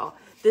trays, y'all.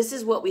 This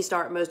is what we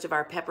start most of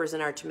our peppers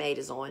and our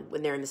tomatoes on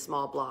when they're in the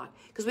small block,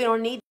 because we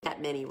don't need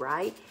that many,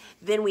 right?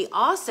 Then we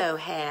also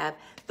have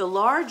the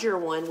larger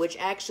one, which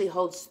actually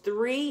holds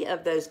 3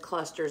 of those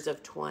clusters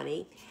of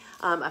 20.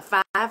 A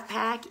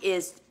 5-pack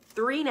is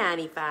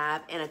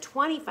 $3.95, and a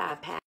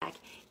 25-pack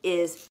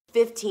is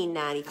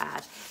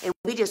 $15.95. And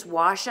we just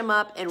wash them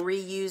up and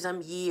reuse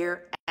them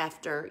year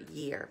after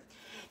year.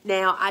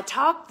 Now, I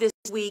talked this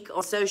week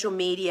on social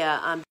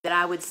media that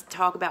I would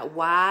talk about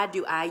why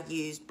do I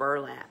use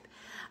burlap.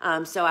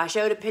 So I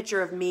showed a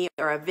picture of me,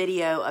 or a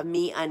video of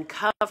me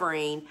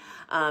uncovering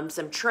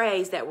some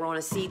trays that were on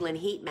a seedling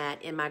heat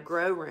mat in my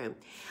grow room.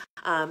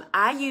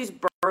 I use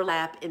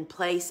burlap in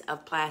place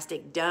of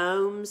plastic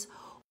domes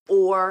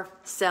or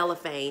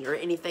cellophane or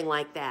anything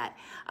like that.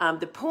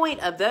 The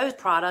point of those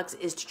products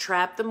is to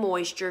trap the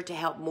moisture to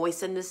help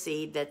moisten the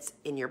seed that's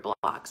in your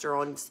blocks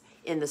or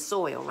in the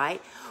soil,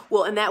 right?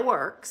 Well, and that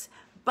works.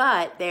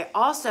 But they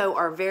also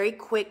are very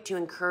quick to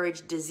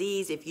encourage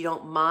disease if you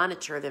don't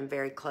monitor them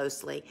very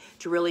closely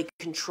to really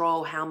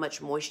control how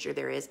much moisture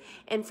there is.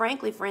 And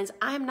frankly, friends,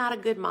 I'm not a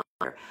good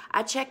monitor.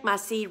 I check my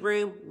seed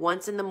room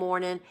once in the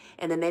morning,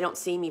 and then they don't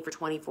see me for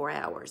 24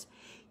 hours.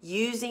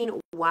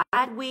 Using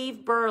wide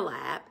weave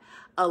burlap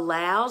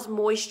allows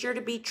moisture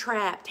to be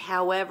trapped.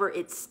 However,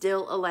 it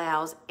still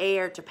allows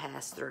air to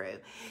pass through.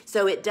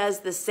 So it does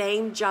the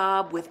same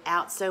job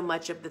without so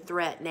much of the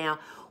threat. Now,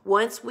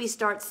 once we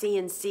start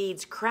seeing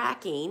seeds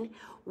cracking,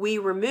 we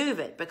remove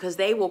it because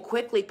they will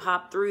quickly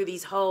pop through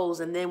these holes,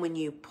 and then when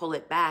you pull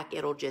it back,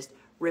 it'll just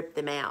rip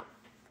them out.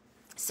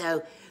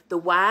 So the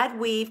wide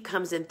weave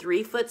comes in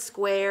 3-foot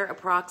square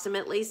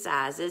approximately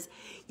sizes.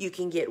 You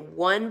can get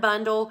one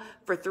bundle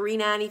for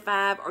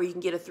 $3.95, or you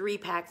can get a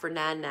 3-pack for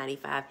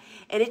 $9.95.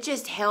 And it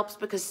just helps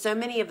because so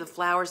many of the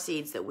flower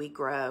seeds that we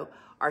grow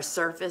are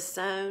surface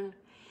sown,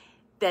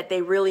 that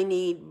they really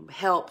need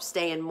help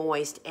staying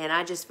moist, and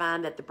I just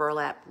find that the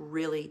burlap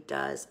really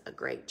does a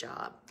great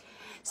job.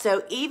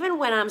 So even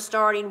when I'm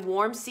starting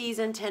warm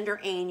season tender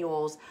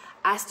annuals,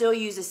 I still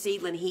use a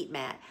seedling heat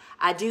mat.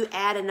 I do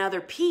add another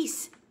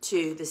piece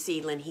to the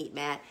seedling heat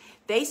mat.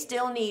 They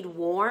still need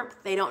warmth,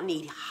 they don't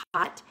need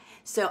hot.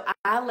 So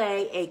I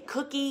lay a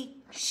cookie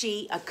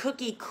sheet, a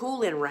cookie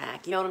cooling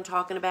rack. You know what I'm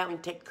talking about? When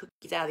you take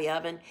cookies out of the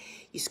oven,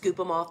 you scoop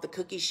them off the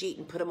cookie sheet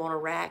and put them on a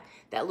rack.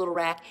 That little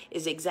rack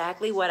is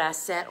exactly what I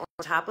set on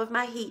top of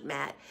my heat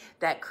mat.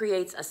 That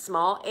creates a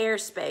small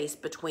airspace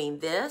between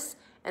this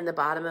and the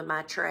bottom of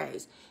my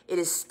trays. It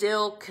is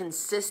still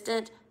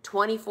consistent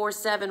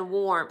 24/7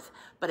 warmth,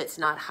 but it's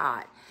not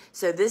hot.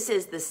 So this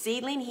is the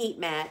seedling heat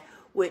mat,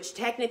 which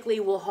technically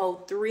will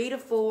hold 3 to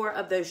 4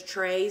 of those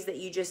trays that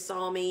you just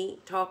saw me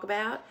talk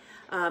about.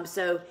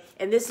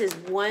 And this is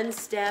one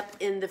step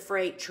in the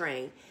freight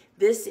train.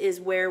 This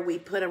is where we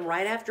put them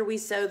right after we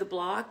sow the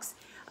blocks.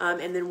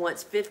 And then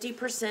once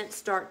 50%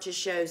 start to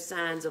show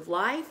signs of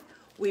life,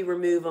 we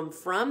remove them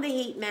from the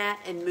heat mat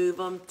and move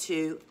them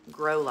to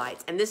grow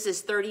lights. And this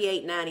is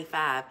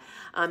 $38.95.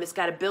 It's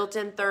got a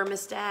built-in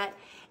thermostat,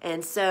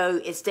 and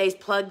so it stays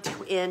plugged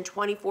in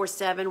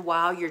 24/7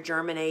 while you're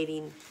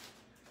germinating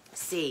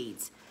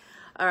seeds.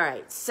 All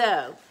right,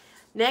 so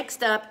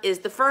next up is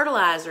the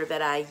fertilizer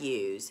that I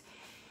use.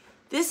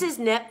 This is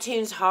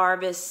Neptune's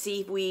Harvest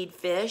Seaweed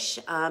Fish,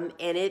 and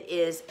it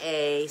is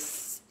a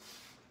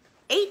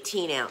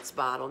 18-ounce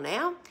bottle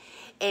now.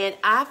 And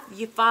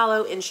you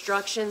follow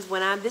instructions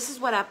this is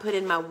what I put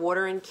in my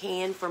watering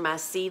can for my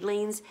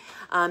seedlings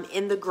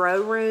in the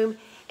grow room.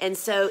 And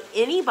so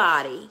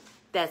anybody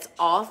that's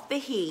off the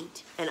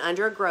heat and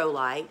under a grow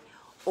light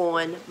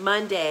on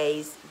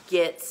Mondays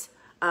gets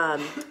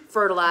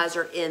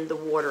fertilizer in the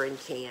watering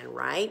can,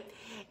 right?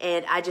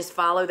 And I just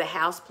follow the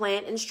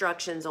houseplant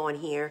instructions on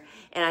here,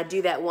 and I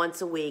do that once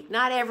a week.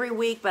 Not every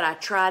week, but I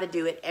try to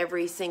do it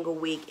every single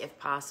week if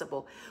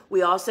possible.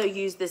 We also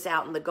use this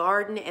out in the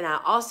garden, and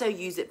I also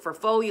use it for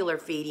foliar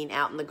feeding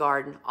out in the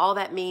garden. All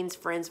that means,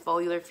 friends,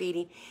 foliar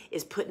feeding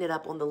is putting it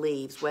up on the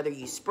leaves, whether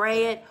you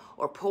spray it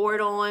or pour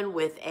it on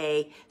with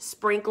a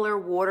sprinkler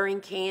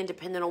watering can,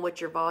 depending on what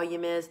your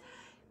volume is.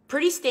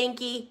 Pretty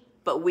stinky,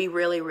 but we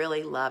really,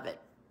 really love it.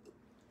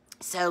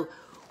 So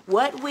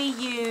what we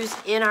use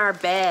in our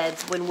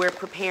beds when we're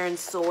preparing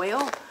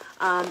soil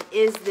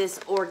is this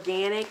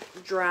organic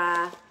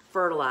dry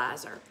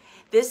fertilizer.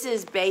 This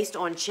is based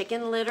on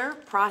chicken litter,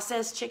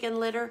 processed chicken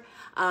litter.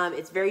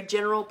 It's very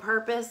general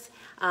purpose.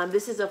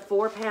 This is a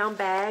 4-pound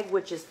bag,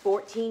 which is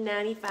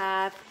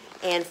 $14.95,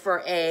 and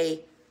for a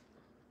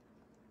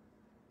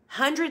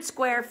 100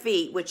 square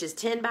feet, which is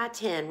 10 by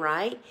 10,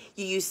 right?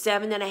 You use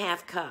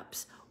 7.5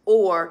 cups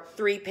or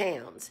 3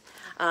 pounds.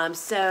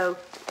 So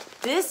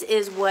this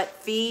is what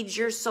feeds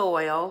your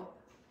soil,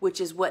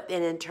 which is what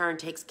then in turn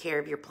takes care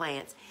of your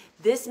plants.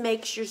 This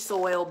makes your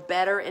soil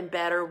better and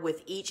better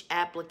with each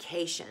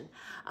application.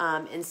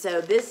 And so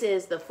this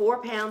is the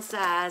 4-pound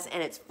size,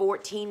 and it's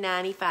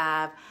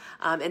 $14.95.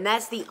 And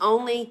that's the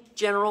only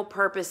general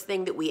purpose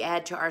thing that we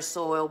add to our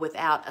soil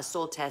without a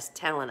soil test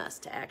telling us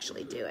to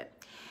actually do it.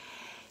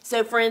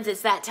 So friends,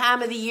 it's that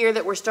time of the year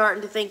that we're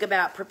starting to think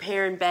about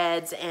preparing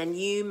beds, and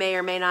you may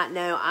or may not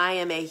know I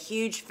am a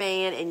huge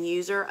fan and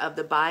user of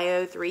the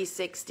Bio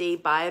 360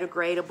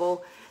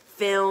 biodegradable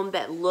film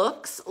that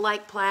looks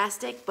like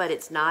plastic, but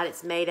it's not.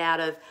 It's made out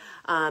of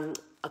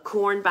a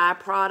corn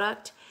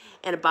byproduct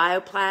and a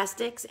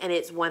bioplastics, and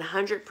it's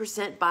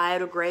 100%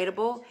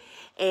 biodegradable,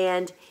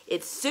 and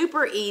it's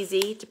super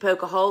easy to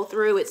poke a hole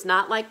through. It's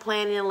not like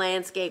planting a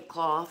landscape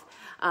cloth.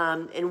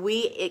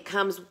 It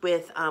comes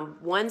with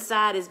one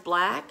side is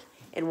black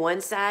and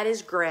one side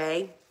is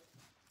gray,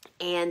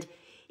 and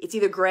it's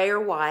either gray or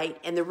white.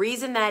 And the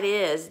reason that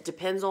is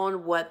depends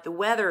on what the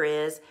weather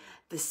is,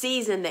 the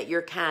season that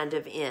you're kind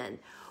of in.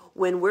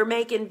 When we're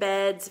making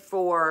beds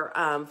for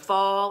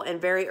fall and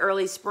very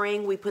early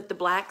spring, we put the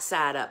black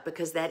side up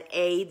because that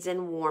aids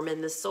in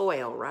warming the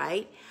soil,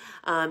 right?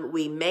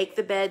 We make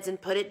the beds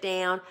and put it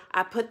down.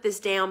 I put this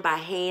down by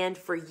hand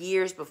for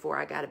years before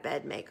I got a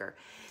bed maker.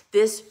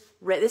 This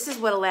is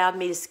what allowed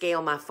me to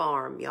scale my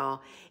farm,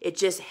 y'all. It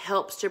just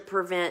helps to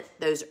prevent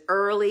those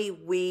early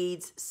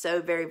weeds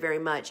so very, very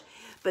much.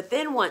 But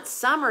then once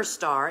summer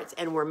starts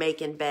and we're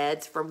making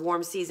beds for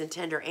warm season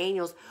tender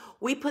annuals,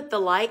 we put the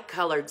light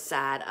colored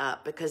side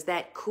up because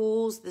that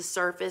cools the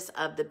surface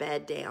of the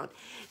bed down.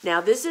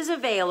 Now this is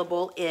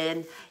available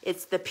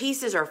the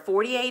pieces are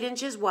 48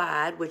 inches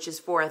wide, which is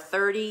for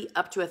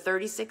up to a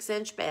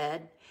 36-inch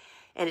bed,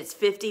 and it's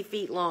 50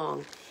 feet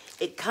long.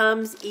 It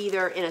comes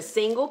either in a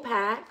single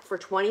pack for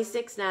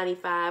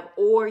 $26.95,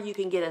 or you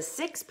can get a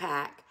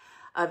 6-pack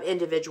of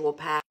individual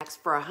packs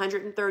for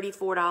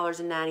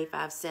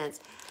 $134.95.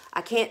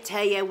 I can't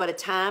tell you what a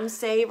time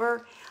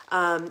saver,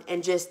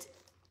 and just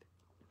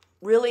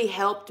really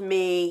helped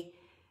me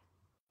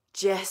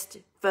just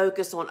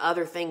focus on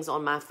other things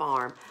on my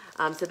farm.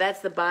 So that's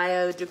the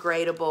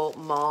biodegradable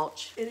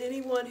mulch. And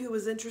anyone who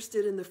is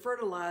interested in the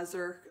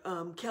fertilizer,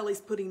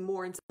 Kelly's putting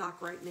more in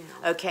stock right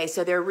now. Okay,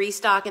 so they're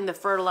restocking the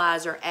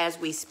fertilizer as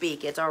we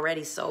speak. It's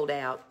already sold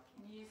out.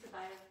 Can you use the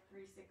Bio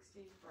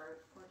 360 for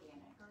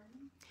organic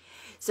gardening?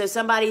 So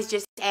somebody's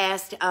just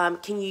asked,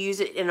 can you use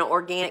it in an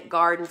organic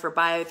garden for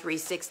Bio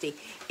 360?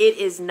 It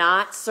is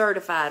not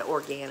certified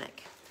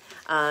organic.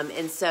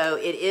 And so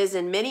it is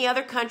in many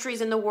other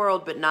countries in the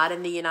world, but not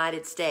in the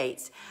United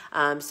States.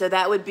 So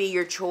that would be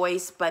your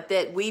choice, but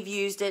that we've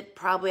used it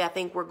probably, I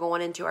think we're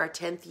going into our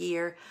 10th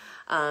year.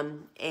 But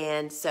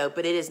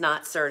it is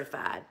not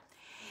certified.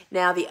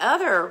 Now, the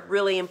other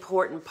really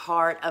important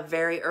part of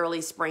very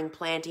early spring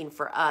planting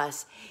for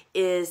us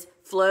is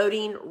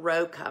floating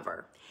row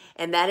cover.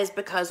 And that is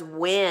because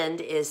wind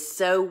is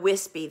so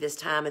wispy this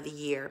time of the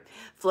year.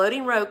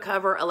 Floating row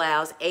cover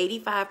allows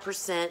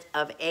 85%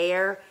 of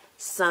air,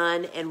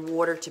 sun, and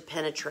water to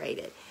penetrate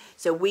it.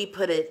 So we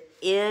put it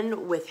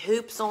in with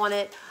hoops on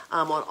it,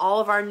 on all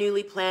of our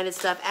newly planted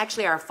stuff.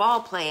 Actually, our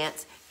fall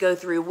plants go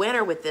through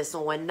winter with this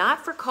on,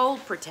 not for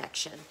cold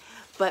protection,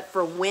 but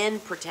for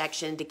wind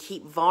protection to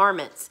keep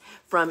varmints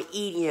from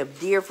eating,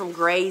 deer from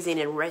grazing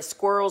and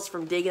squirrels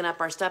from digging up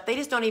our stuff. They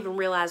just don't even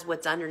realize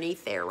what's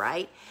underneath there,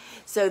 right?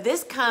 So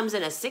this comes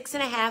in a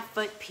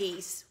 6.5-foot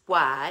piece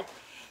wide,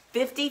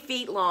 50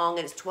 feet long,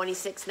 and it's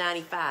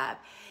 $26.95.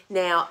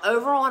 Now,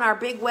 over on our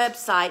big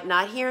website,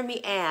 not here in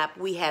the app,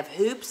 we have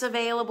hoops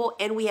available,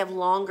 and we have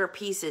longer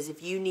pieces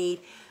if you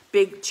need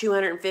big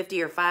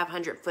 250 or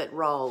 500-foot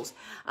rolls.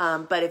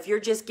 But if you're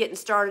just getting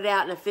started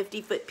out and a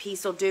 50-foot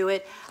piece will do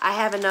it, I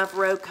have enough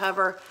row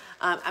cover.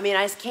 I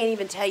just can't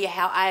even tell you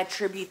how I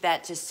attribute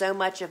that to so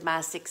much of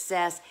my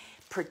success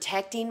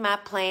protecting my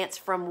plants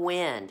from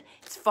wind.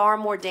 It's far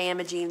more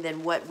damaging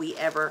than what we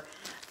ever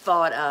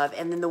thought of.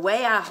 And then the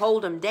way I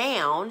hold them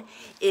down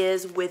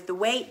is with the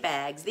weight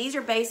bags. These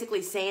are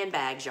basically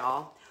sandbags,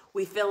 y'all.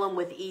 We fill them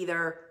with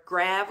either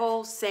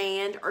gravel,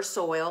 sand, or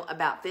soil,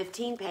 about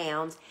 15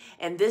 pounds.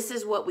 And this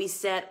is what we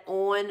set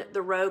on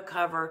the row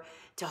cover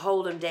to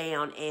hold them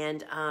down,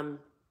 and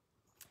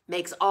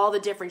makes all the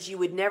difference. You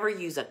would never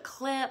use a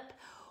clip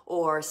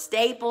or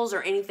staples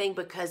or anything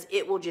because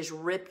it will just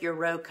rip your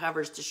row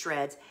covers to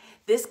shreds.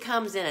 This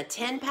comes in a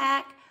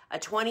 10-pack, a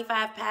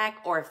 25-pack,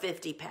 or a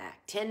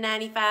 50-pack.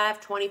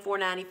 $10.95,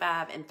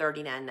 $24.95, and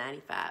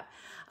 $39.95.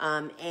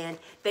 And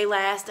they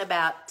last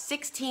about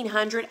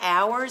 1,600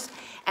 hours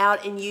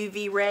out in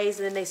UV rays,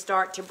 and then they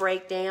start to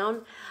break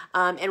down.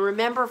 And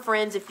remember,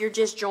 friends, if you're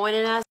just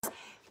joining us,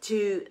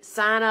 to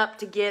sign up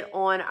to get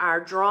on our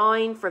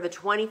drawing for the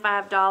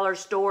 $25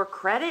 store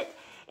credit.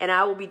 and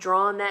I will be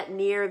drawing that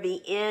near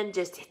the end.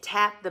 Just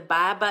tap the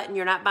buy button.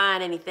 You're not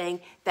buying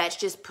anything. That's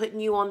just putting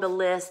you on the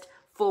list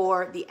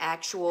for the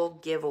actual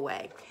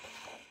giveaway.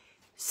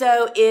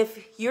 So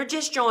if you're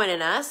just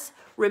joining us,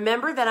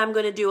 remember that I'm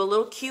going to do a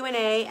little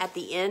Q&A at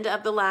the end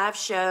of the live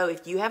show.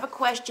 If you have a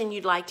question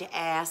you'd like to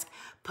ask,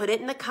 put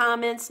it in the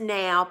comments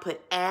now.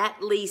 Put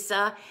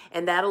 @Lisa,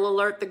 and that'll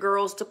alert the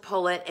girls to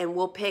pull it, and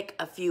we'll pick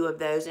a few of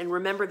those. And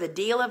remember, the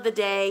deal of the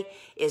day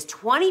is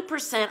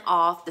 20%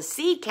 off the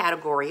seed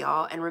category,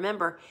 y'all. And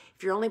remember,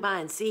 if you're only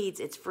buying seeds,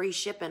 it's free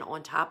shipping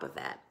on top of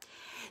that.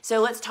 So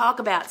let's talk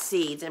about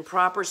seeds and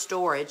proper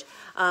storage.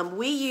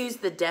 We use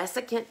the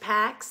desiccant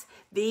packs.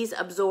 These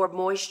absorb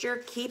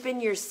moisture.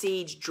 Keeping your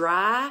seeds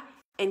dry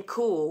and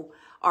cool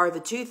are the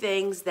two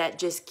things that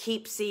just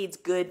keep seeds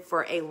good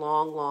for a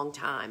long, long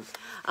time.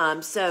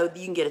 So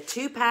you can get a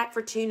 2-pack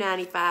for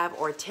 $2.95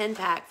 or a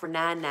 10-pack for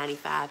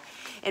 $9.95.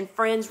 And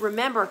friends,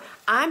 remember,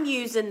 I'm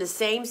using the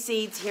same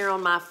seeds here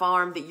on my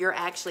farm that you're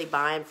actually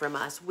buying from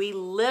us. We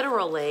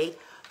literally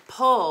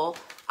pull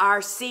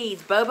our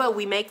seeds. Bobo,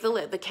 we make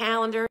the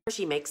calendar.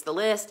 She makes the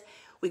list.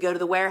 We go to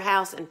the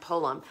warehouse and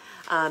pull them.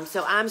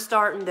 So I'm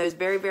starting those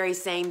very, very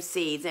same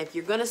seeds. And if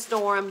you're going to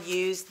store them,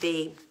 use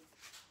the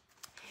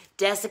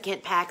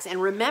desiccant packs.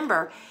 And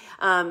remember,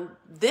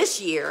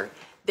 this year,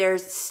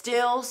 there's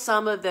still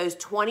some of those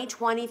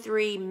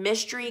 2023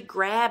 mystery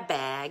grab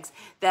bags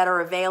that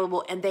are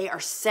available, and they are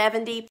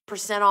 70%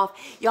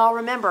 off. Y'all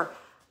remember,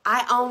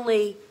 I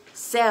only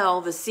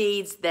sell the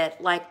seeds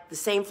that like the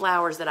same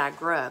flowers that I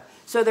grow.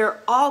 So they're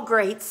all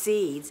great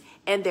seeds,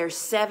 and they're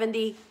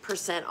 70%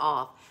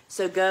 off.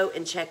 So go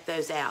and check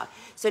those out.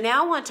 So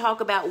now I want to talk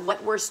about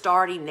what we're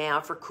starting now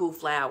for cool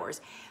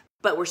flowers.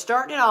 But we're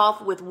starting it off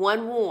with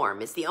one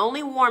warm. It's the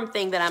only warm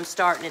thing that I'm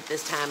starting at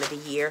this time of the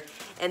year.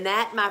 And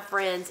that, my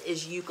friends,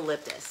 is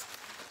eucalyptus.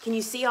 Can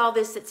you see all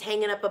this that's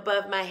hanging up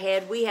above my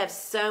head? We have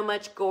so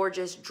much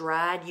gorgeous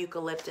dried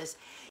eucalyptus.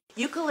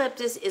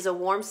 Eucalyptus is a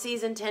warm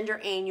season tender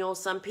annual.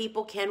 Some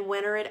people can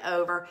winter it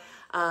over,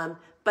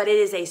 but it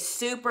is a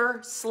super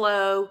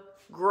slow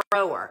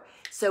grower.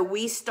 So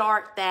we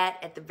start that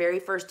at the very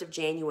 1st of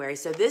January.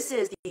 So this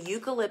is the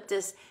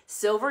eucalyptus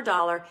silver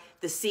dollar.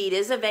 The seed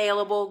is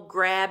available.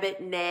 Grab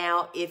it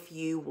now if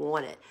you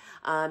want it.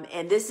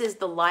 And this is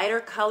the lighter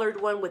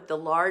colored one with the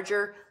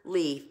larger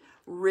leaf.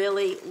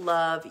 Really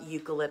love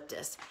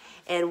eucalyptus.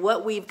 And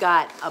what we've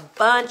got a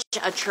bunch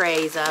of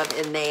trays of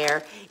in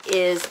there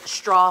is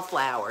straw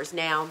flowers.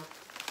 Now,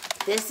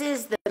 this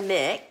is the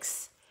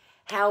mix.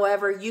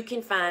 However, you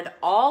can find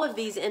all of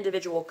these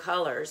individual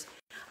colors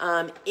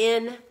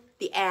in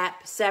the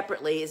app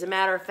separately. As a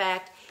matter of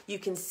fact, you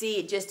can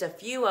see just a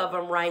few of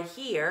them right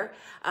here,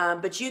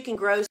 but you can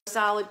grow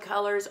solid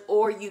colors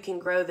or you can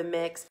grow the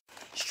mix.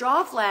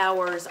 Straw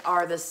flowers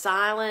are the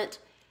silent,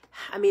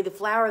 the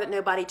flower that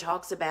nobody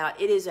talks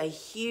about. It is a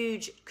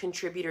huge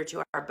contributor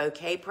to our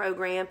bouquet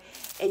program.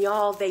 And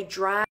y'all, they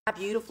dry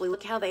beautifully.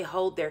 Look how they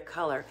hold their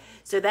color.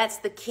 So that's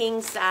the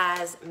king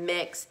size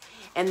mix.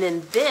 And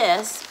then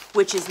this,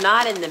 which is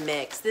not in the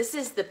mix, this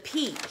is the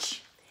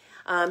peach.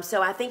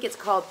 So I think it's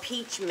called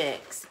Peach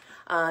Mix.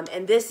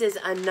 And this is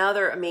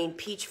another,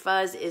 Peach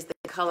Fuzz is the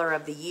color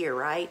of the year,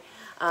 right?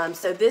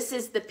 So this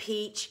is the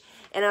peach.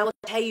 And I will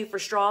tell you, for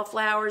straw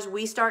flowers,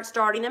 we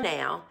starting them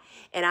now.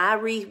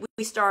 And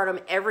we start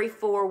them every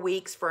 4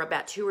 weeks for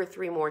about 2 or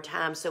 3 more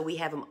times. So we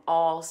have them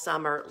all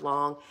summer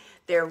long.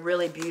 They're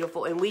really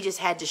beautiful. And we just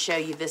had to show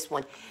you this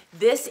one.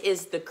 This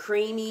is the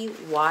creamy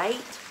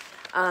white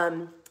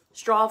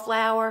straw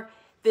flower.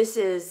 This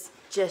is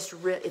just,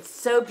 it's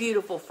so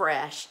beautiful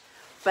fresh.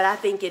 But I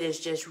think it is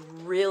just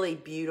really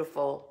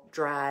beautiful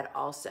dried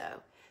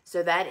also.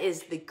 So that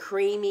is the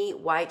creamy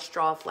white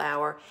straw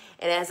flower.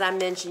 And as I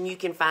mentioned, you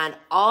can find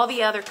all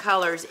the other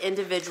colors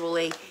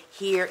individually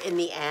here in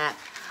the app.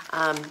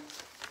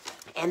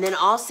 And then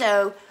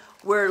also,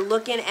 we're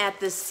looking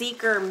at the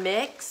Seeker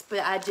mix,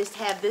 but I just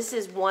have, this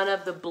is one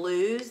of the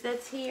blues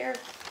that's here.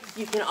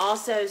 You can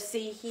also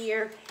see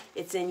here,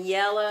 it's in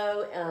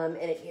yellow, and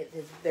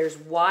there's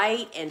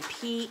white and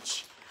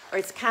peach, or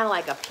it's kind of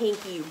like a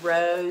pinky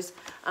rose.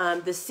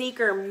 The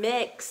Seeker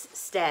mix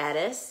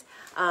status,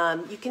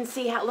 you can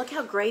see how, look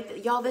how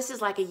great, y'all, this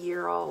is like a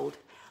year old.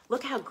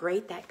 Look how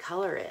great that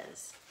color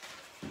is.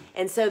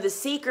 And so the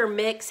Seeker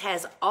mix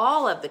has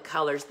all of the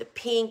colors, the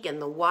pink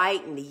and the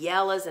white and the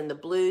yellows and the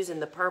blues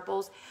and the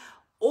purples,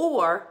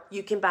 or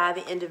you can buy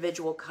the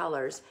individual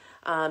colors.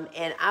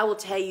 And I will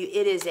tell you,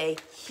 it is a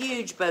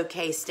huge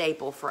bouquet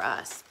staple for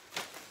us.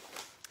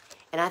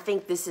 And I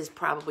think this is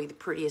probably the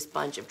prettiest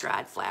bunch of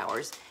dried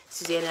flowers,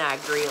 Suzanne and I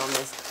agree on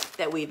this,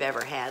 that we've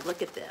ever had.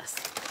 Look at this.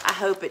 I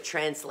hope it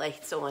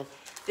translates on.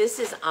 This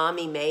is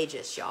Ami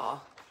Magus,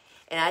 y'all.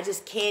 And I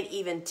just can't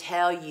even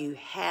tell you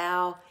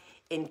how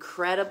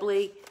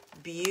incredibly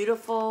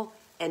beautiful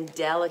and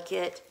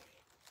delicate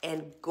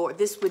and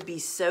this would be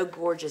so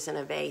gorgeous in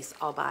a vase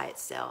all by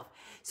itself.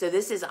 So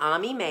this is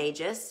Ami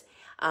Magus,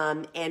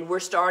 and we're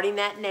starting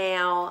that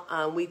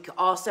now. We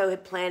also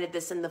had planted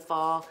this in the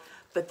fall,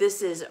 but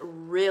this is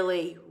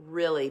really,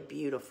 really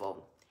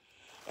beautiful.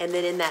 And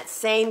then in that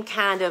same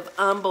kind of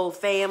umbel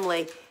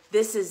family,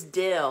 this is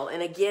dill.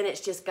 And again,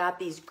 it's just got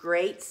these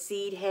great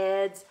seed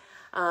heads.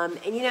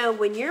 And you know,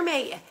 when you're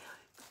making,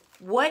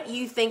 what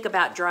you think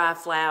about dry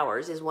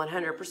flowers is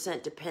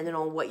 100% dependent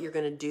on what you're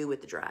going to do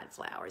with the dried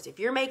flowers. If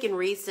you're making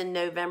wreaths in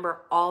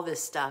November, all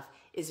this stuff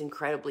is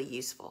incredibly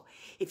useful.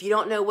 If you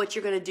don't know what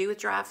you're going to do with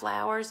dry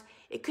flowers,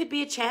 it could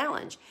be a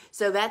challenge.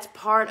 So that's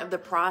part of the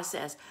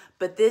process.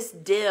 But this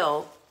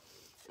dill,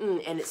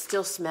 and it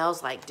still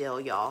smells like dill,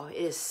 y'all. It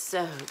is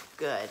so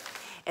good.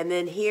 And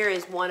then here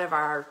is one of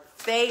our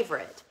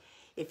favorite.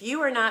 If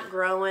you are not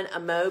growing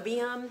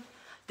amoebium,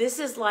 this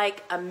is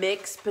like a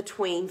mix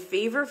between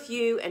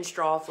feverfew and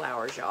straw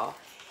flowers, y'all.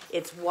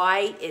 It's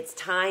white, it's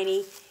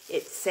tiny,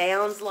 it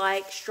sounds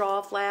like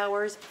straw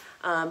flowers.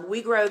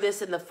 We grow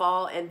this in the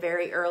fall and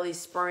very early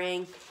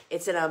spring.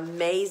 It's an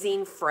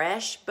amazing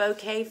fresh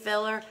bouquet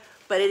filler,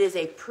 but it is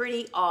a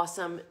pretty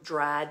awesome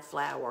dried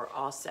flower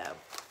also.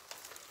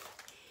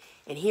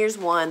 And here's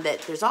one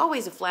that there's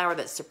always a flower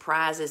that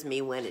surprises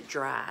me when it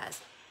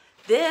dries.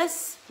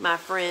 This, my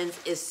friends,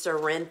 is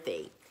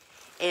Cerinthe.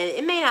 And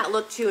it may not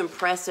look too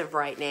impressive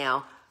right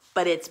now,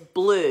 but it's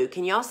blue.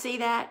 Can y'all see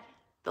that?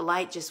 The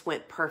light just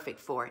went perfect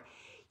for it.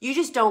 You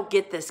just don't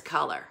get this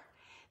color.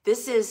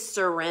 This is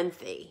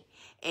Cerinthe.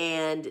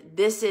 And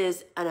this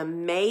is an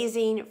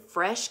amazing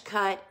fresh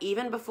cut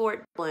even before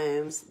it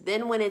blooms,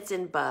 then when it's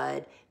in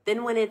bud,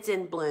 then when it's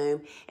in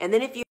bloom, and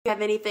then if you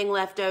have anything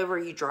left over,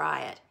 you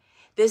dry it.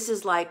 This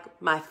is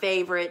like my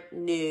favorite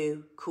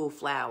new cool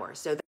flower.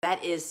 So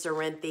that is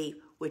Cerinthe,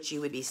 which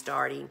you would be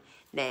starting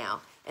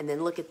now. And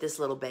then look at this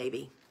little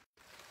baby.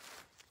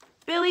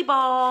 Billy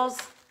balls.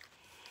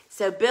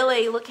 So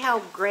Billy, look how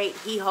great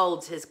he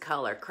holds his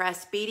color.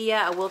 Craspedia,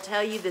 I will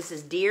tell you, this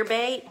is deer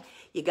bait.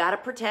 You got to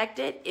protect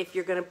it if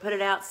you're going to put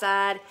it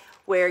outside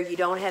where you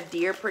don't have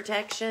deer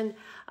protection.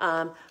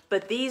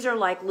 But these are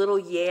like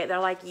little, they're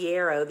like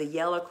yarrow, the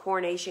yellow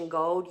coronation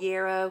gold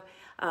yarrow.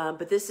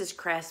 But this is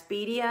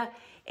Craspedia,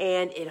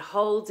 and it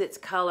holds its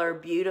color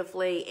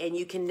beautifully, and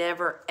you can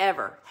never,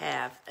 ever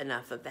have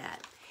enough of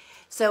that.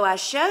 So I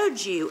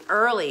showed you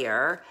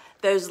earlier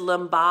those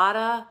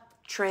lambada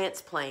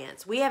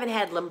transplants. We haven't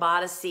had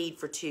lambada seed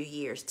for 2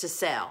 years to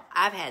sell.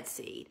 I've had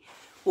seed.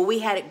 Well, we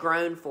had it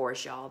grown for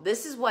us, y'all.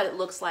 This is what it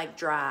looks like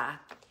dry.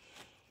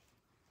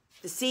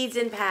 The seed's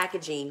in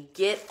packaging.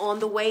 Get on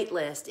the wait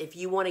list if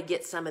you want to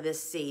get some of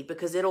this seed,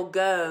 because it'll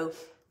go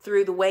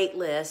through the wait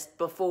list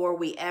before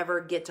we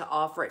ever get to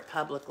offer it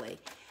publicly.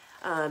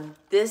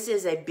 This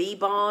is a bee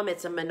balm.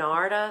 It's a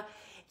Monarda,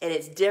 and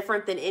it's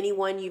different than any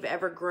one you've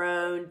ever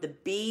grown. The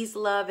bees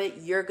love it.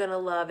 You're going to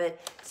love it.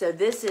 So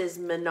this is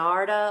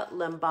Monarda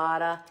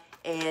lambada,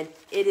 and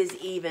it is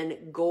even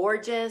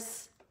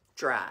gorgeous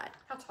dried.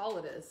 How tall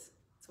it is.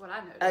 That's what I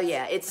noticed. Oh,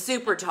 yeah. It's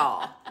super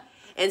tall.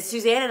 And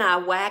Suzanne and I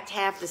whacked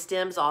half the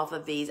stems off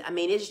of these. I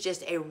mean, it's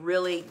just a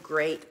really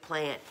great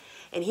plant.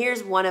 And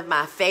here's one of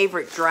my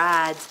favorite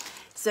drieds.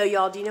 So,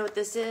 y'all, do you know what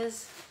this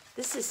is?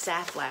 This is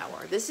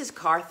safflower. This is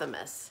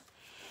Carthamus.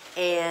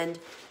 And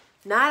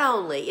not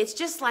only, it's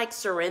just like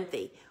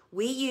Cerinthe.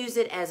 We use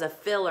it as a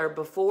filler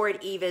before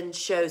it even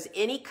shows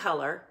any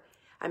color.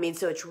 I mean,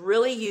 so it's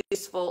really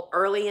useful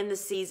early in the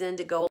season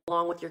to go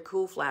along with your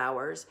cool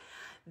flowers.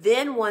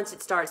 Then once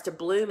it starts to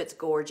bloom, it's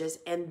gorgeous.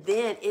 And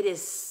then it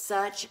is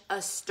such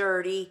a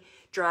sturdy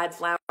dried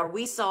flower.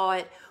 We saw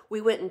it. We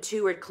went and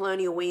toured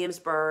Colonial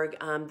Williamsburg,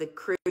 the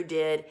crew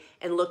did,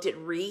 and looked at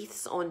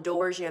wreaths on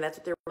doors. You know, that's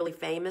what they're really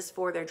famous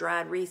for, their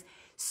dried wreaths.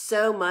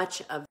 So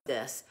much of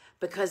this,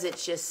 because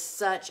it's just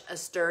such a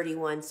sturdy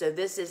one. So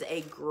this is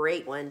a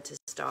great one to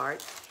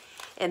start.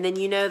 And then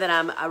you know that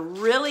I'm a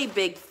really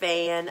big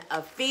fan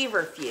of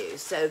feverfew.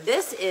 So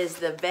this is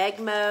the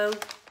Vegmo.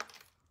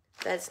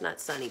 That's not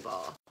Sunny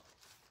Ball.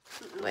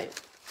 Wait.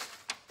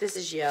 This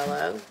is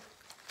yellow.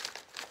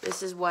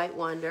 This is White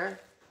Wonder.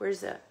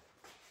 Where's that?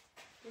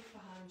 Look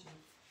behind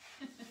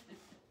you.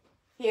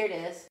 Here it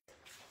is.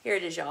 Here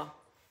it is, y'all.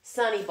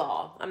 Sunny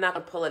Ball. I'm not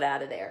going to pull it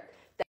out of there.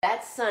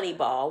 That's Sunny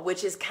Ball,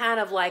 which is kind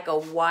of like a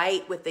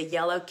white with the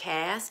yellow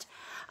cast.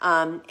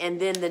 And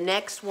then the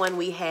next one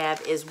we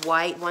have is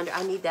White Wonder.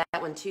 I need that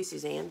one too,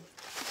 Suzanne.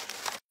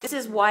 This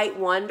is White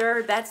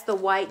Wonder. That's the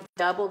white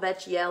double.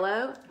 That's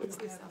yellow. It's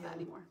not that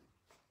anymore.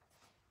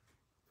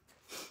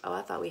 Oh,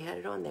 I thought we had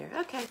it on there.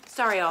 Okay.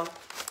 Sorry, y'all.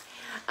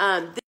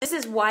 This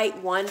is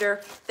White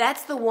Wonder.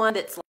 That's the one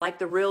that's like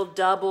the real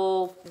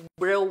double,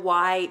 real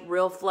white,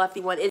 real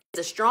fluffy one. It's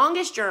the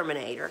strongest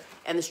germinator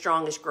and the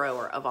strongest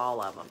grower of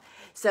all of them.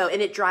 So,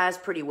 and it dries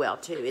pretty well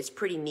too. It's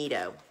pretty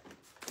neato.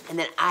 And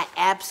then I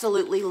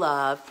absolutely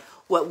love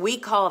what we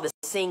call the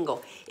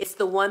single. It's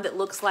the one that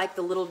looks like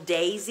the little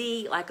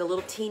daisy, like a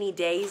little teeny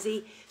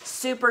daisy.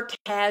 Super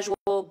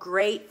casual,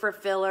 great for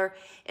filler.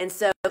 And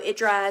so it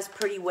dries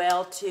pretty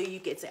well too.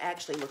 It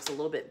actually looks a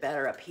little bit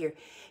better up here.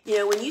 You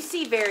know, when you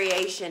see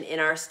variation in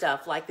our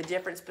stuff, like the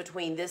difference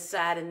between this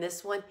side and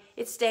this one,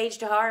 it's staged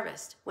to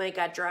harvest when it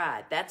got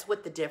dried. That's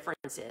what the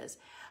difference is.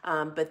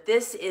 But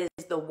this is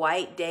the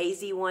white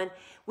daisy one.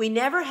 We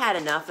never had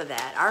enough of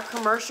that. Our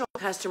commercial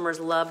customers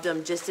loved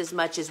them just as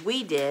much as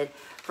we did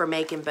for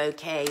making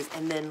bouquets.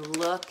 And then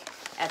look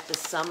at the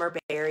summer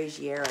berries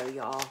yarrow,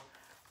 y'all.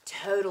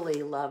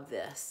 Totally love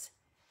this.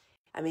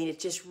 I mean, it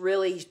just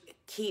really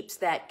keeps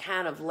that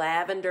kind of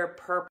lavender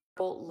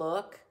purple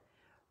look.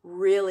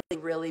 Really,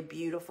 really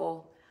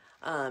beautiful.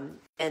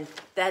 And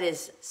that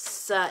is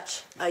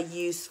such a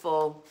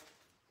useful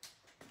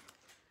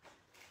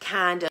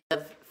kind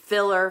of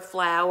filler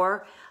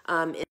flower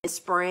in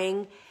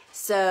spring.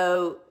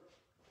 So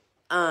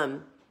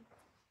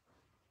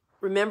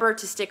remember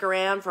to stick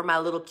around for my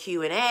little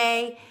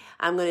Q&A.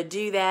 I'm going to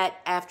do that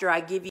after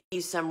I give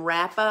you some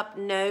wrap-up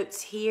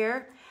notes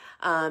here.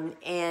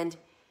 And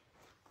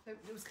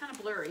it was kind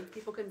of blurry.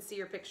 People couldn't see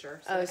your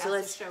picture. so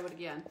let's show it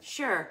again.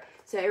 Sure.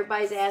 So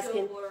everybody's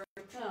asking.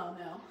 Oh,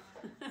 no.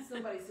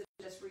 Somebody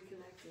suggest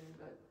reconnecting,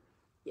 but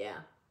Yeah.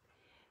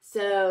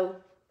 So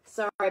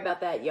sorry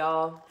about that,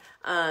 y'all.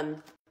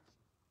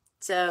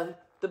 So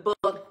the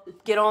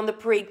book, get on the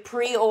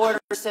pre-order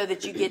so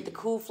that you get the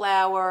Cool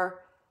Flower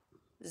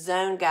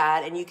Zone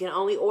Guide, and you can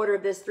only order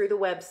this through the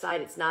website.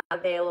 It's not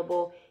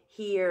available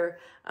here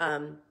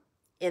in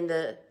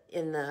the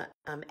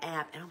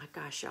app. And oh my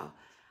gosh, y'all,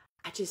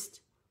 I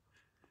just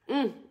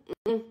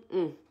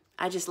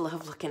I just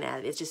love looking at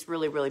it. It's just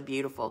really, really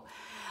beautiful.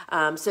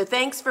 So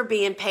thanks for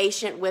being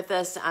patient with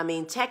us. I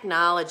mean,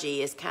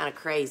 technology is kind of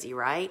crazy,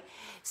 right?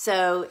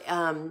 So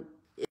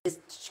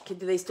do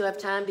they still have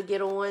time to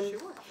get on?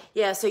 Sure.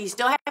 Yeah, so you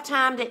still have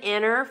time to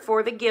enter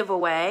for the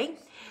giveaway.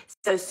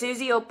 So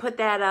Susie will put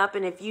that up,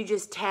 and if you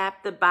just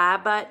tap the buy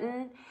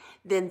button,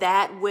 then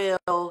that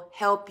will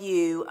help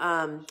you.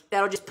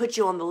 That'll just put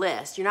you on the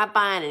list. You're not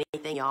buying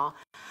anything, y'all.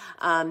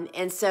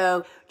 And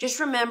so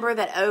just remember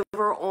that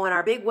over on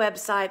our big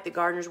website,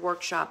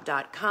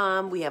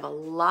 thegardenersworkshop.com, we have a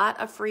lot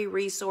of free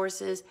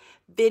resources,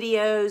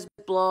 videos,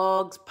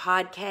 blogs,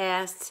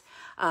 podcasts,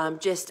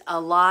 just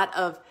a lot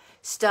of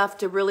stuff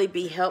to really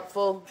be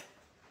helpful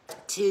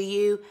to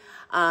you.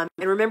 And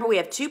remember, we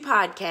have 2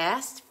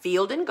 podcasts,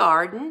 Field and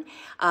Garden,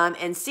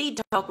 and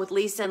Seed Talk with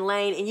Lisa and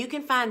Lane. And you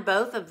can find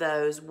both of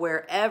those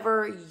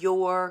wherever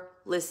you're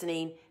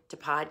listening to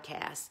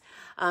podcasts.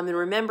 And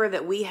remember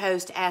that we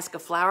host Ask a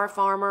Flower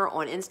Farmer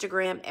on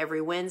Instagram every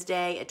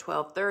Wednesday at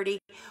 12:30,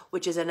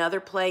 which is another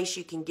place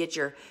you can get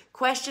your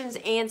questions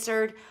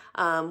answered.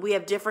 We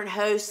have different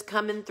hosts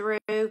coming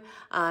through,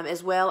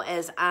 as well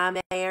as I'm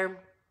there.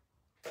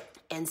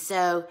 And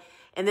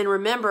then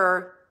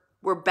remember,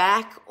 we're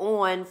back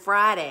on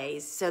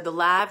Fridays, so the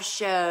live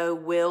show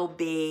will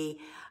be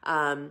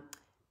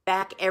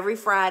back every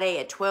Friday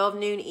at 12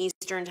 noon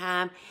Eastern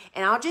time,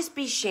 and I'll just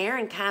be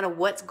sharing kind of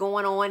what's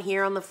going on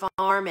here on the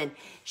farm and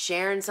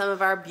sharing some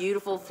of our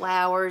beautiful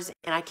flowers,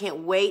 and I can't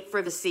wait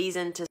for the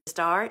season to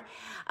start.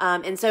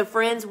 And so,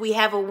 friends, we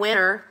have a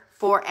winner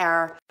for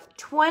our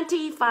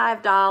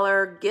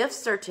 $25 gift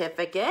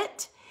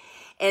certificate.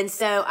 And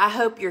so I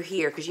hope you're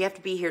here, because you have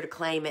to be here to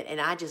claim it,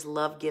 and I just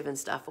love giving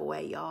stuff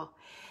away, y'all.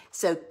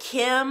 So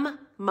Kim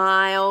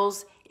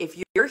Miles, if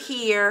you're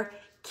here,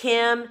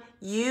 Kim,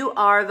 you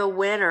are the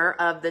winner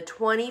of the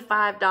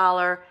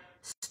 $25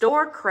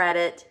 store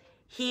credit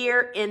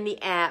here in the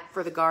app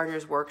for the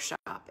Gardener's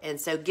Workshop. And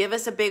so give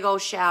us a big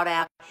old shout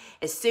out.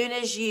 As soon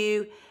as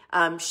you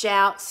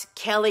shout,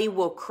 Kelly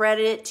will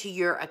credit it to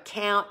your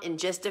account in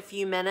just a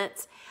few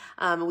minutes.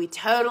 We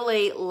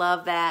totally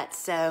love that.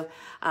 So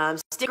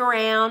stick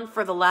around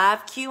for the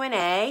live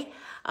Q&A.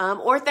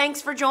 Or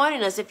thanks for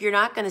joining us if you're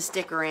not going to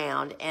stick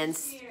around. And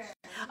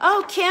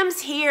oh,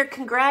 Kim's here.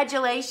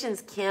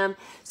 Congratulations, Kim.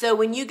 So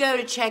when you go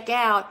to check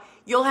out,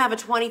 you'll have a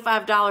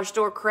 $25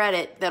 store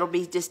credit that'll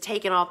be just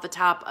taken off the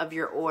top of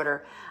your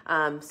order.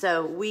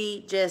 So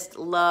we just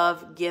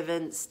love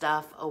giving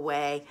stuff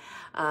away.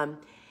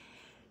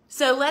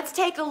 So let's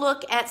take a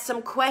look at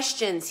some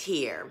questions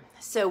here.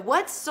 So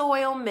what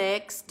soil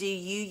mix do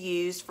you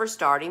use for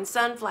starting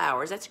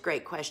sunflowers? That's a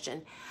great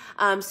question.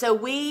 So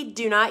we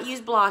do not use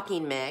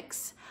blocking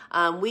mix.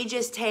 We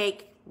just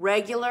take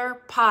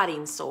regular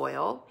potting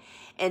soil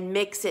and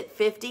mix it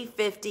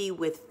 50-50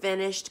 with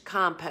finished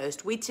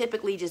compost. We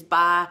typically just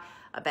buy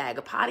a bag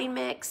of potting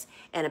mix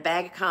and a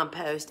bag of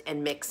compost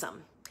and mix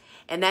them.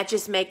 And that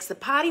just makes the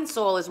potting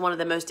soil is one of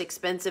the most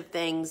expensive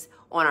things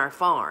on our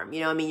farm, you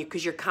know, I mean,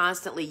 because you're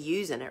constantly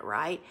using it,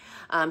 right?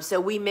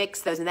 So we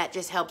mix those, and that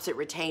just helps it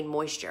retain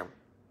moisture.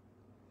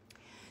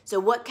 So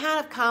what kind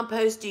of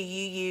compost do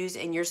you use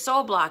in your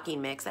soil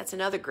blocking mix? That's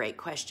another great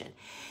question.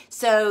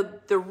 So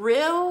the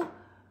real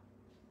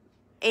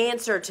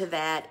answer to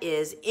that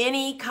is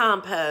any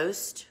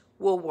compost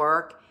will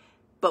work,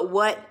 but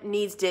what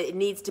it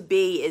needs to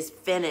be is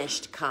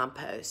finished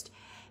compost.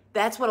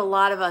 That's what a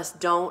lot of us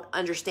don't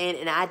understand,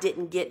 and I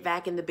didn't get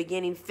back in the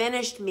beginning.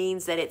 Finished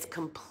means that it's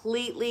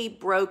completely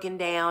broken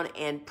down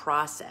and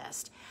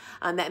processed.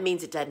 That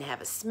means it doesn't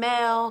have a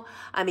smell.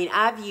 I mean,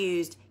 I've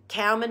used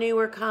cow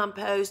manure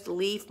compost,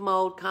 leaf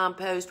mold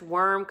compost,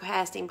 worm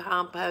casting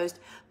compost,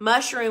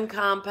 mushroom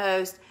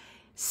compost,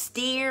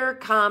 steer,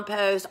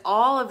 compost,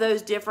 all of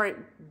those different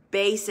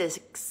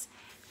basics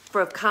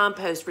for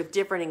compost with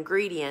different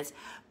ingredients.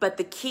 But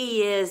the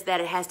key is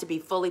that it has to be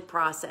fully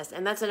processed.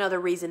 And that's another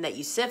reason that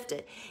you sift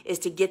it, is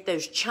to get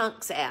those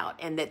chunks out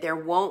and that there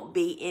won't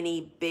be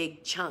any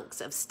big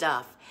chunks of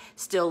stuff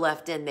still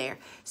left in there.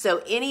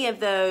 So any of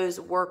those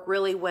work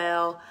really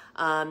well.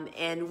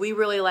 And we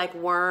really like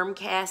worm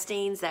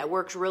castings. That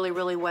works really,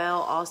 really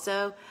well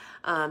also.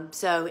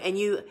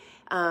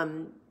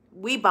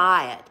 We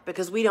buy it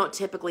because we don't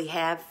typically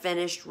have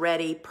finished,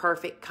 ready,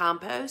 perfect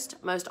compost,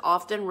 most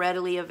often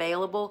readily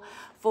available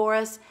for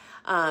us.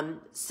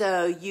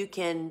 So you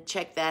can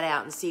check that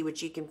out and see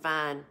what you can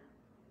find.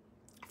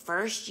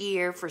 First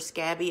year for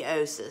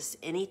scabieusis,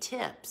 any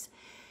tips?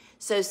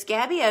 So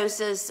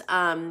scabieusis,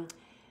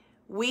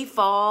 we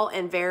fall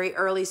and very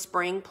early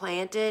spring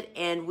planted,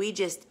 and we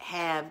just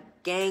have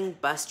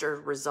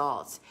gangbuster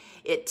results.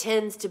 It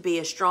tends to be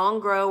a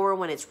strong grower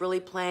when it's really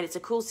planted. It's a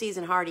cool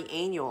season hardy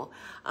annual,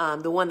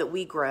 the one that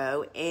we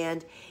grow,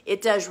 and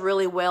it does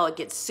really well. It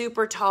gets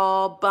super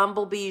tall.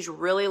 Bumblebees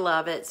really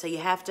love it. So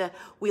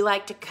we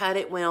like to cut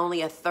it when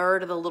only a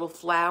third of the little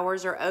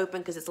flowers are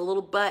open because it's a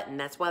little button.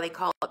 That's why they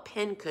call it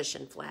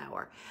pincushion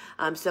flower.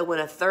 So when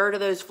a third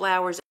of those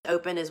flowers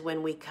open is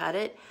when we cut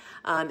it.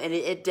 And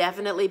it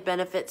definitely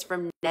benefits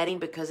from netting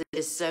because it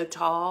is so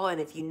tall,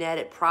 and if you net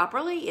it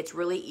properly, it's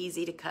really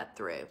easy to cut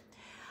through.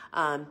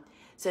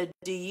 So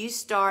do you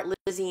start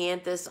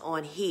Lisianthus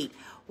on heat?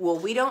 Well,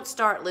 we don't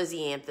start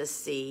Lisianthus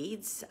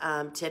seeds.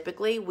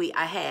 Typically,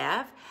 I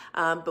have,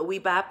 but we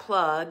buy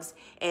plugs.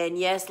 And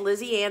yes,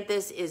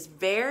 Lisianthus is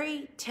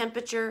very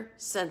temperature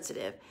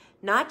sensitive,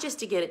 not just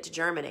to get it to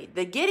germinate.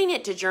 The getting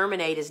it to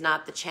germinate is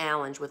not the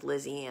challenge with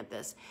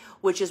Lisianthus,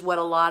 which is what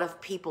a lot of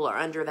people are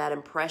under that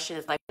impression.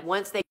 It's like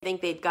once they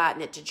think they've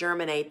gotten it to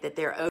germinate that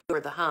they're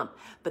over the hump,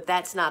 but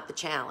that's not the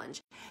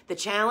challenge. The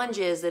challenge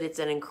is that it's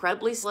an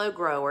incredibly slow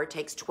grower. It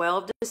takes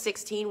 12 to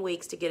 16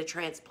 weeks to get a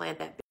transplant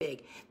that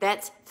big.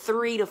 That's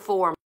 3 to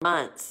 4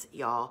 months,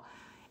 y'all.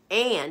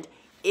 And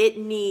it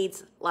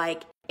needs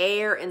like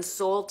air and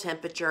soil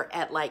temperature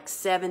at like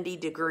 70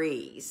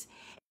 degrees.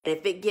 And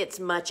if it gets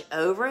much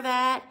over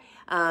that,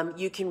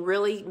 you can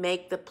really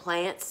make the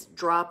plants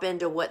drop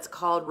into what's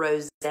called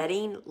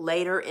rosetting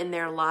later in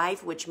their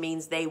life, which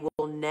means they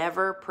will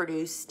never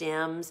produce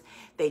stems.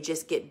 They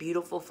just get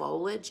beautiful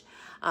foliage.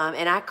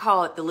 And I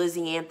call it the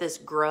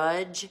Lisianthus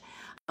grudge.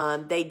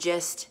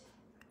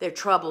 They're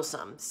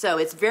troublesome. So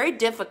it's very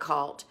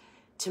difficult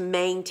to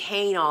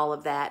maintain all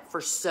of that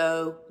for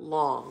so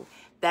long.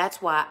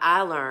 That's why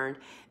I learned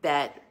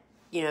that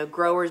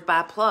growers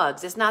buy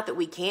plugs. It's not that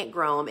we can't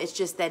grow them. It's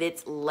just that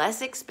it's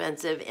less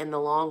expensive in the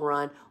long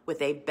run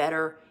with a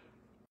better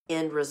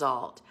end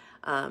result.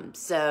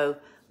 So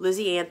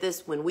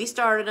Lisianthus, when we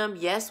started them,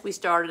 yes, we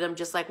started them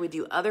just like we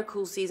do other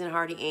cool season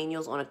hardy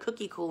annuals on a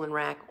cookie cooling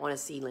rack on a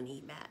seedling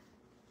heat mat.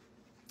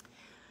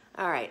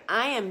 All right,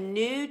 I am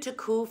new to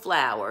cool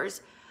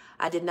flowers.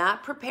 I did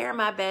not prepare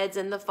my beds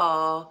in the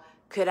fall.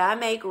 Could I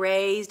make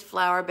raised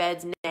flower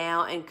beds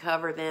now and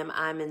cover them?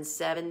 I'm in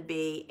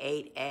 7B,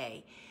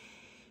 8A.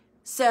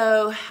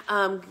 So,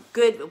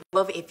 good.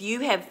 Well, if you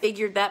have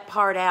figured that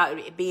part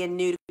out, being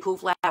new to cool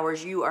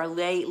flowers, you are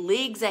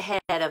leagues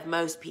ahead of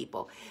most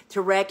people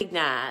to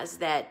recognize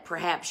that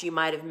perhaps you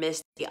might have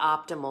missed the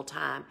optimal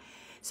time.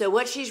 So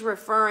what she's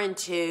referring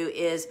to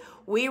is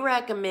we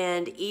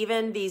recommend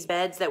even these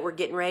beds that we're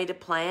getting ready to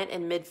plant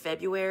in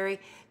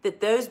mid-February,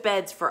 that those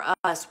beds for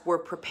us were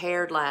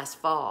prepared last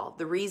fall.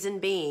 The reason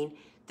being,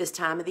 this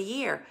time of the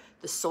year,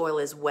 the soil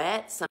is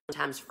wet,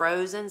 sometimes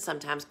frozen,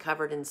 sometimes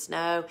covered in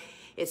snow.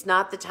 It's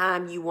not the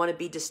time you want to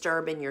be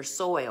disturbing your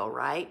soil,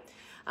 right?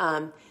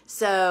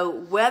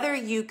 So whether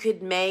you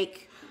could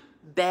make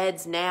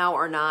beds now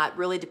or not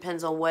really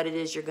depends on what it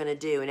is you're going to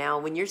do. Now,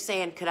 when you're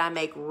saying, could I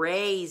make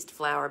raised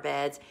flower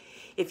beds,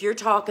 if you're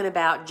talking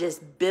about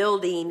just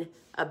building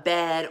a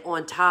bed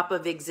on top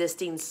of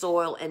existing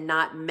soil and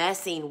not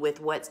messing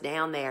with what's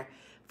down there,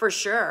 for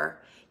sure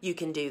you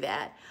can do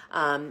that.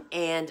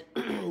 And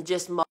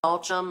just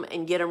mulch them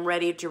and get them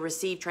ready to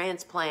receive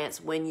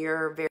transplants when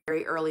your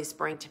very early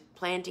spring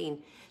planting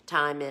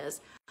time is.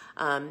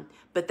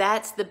 But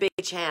that's the big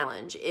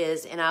challenge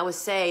is, and I would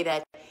say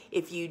that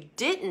if you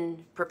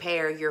didn't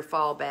prepare your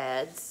fall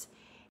beds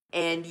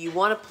and you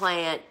want to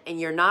plant and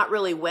you're not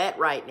really wet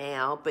right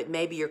now, but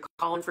maybe you're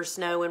calling for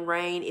snow and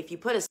rain, if you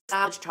put a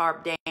silage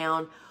tarp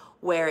down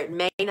where it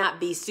may not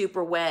be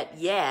super wet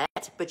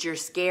yet, but you're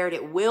scared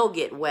it will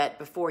get wet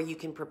before you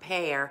can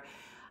prepare,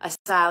 a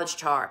silage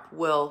tarp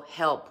will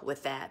help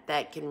with that.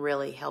 That can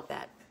really help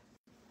that.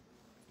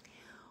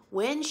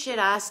 When should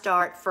I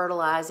start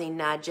fertilizing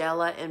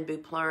Nigella and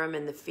Bupleurum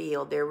in the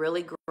field? They're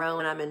really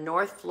growing. I'm in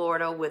North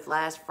Florida with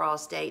last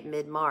frost date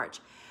mid-March.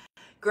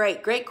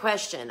 Great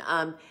question.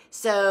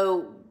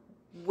 So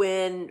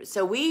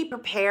we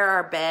prepare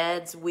our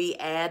beds, we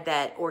add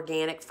that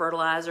organic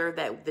fertilizer,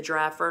 the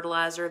dry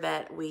fertilizer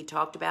that we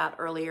talked about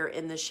earlier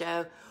in the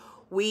show.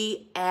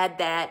 We add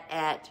that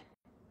at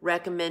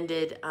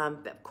recommended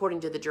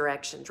according to the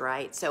directions,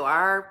 right? So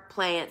our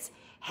plants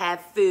have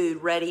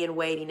food ready and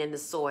waiting in the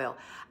soil.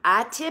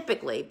 I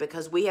typically,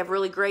 because we have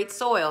really great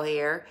soil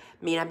here,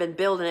 I mean, I've been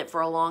building it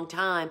for a long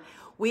time,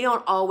 we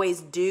don't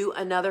always do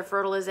another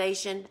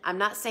fertilization. I'm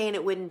not saying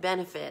it wouldn't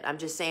benefit. I'm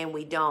just saying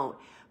we don't.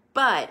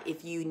 But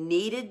if you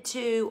needed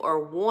to or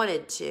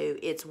wanted to,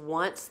 it's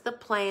once the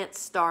plants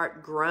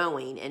start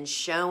growing and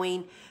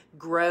showing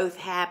growth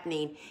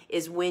happening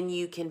is when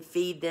you can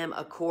feed them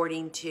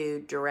according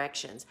to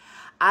directions.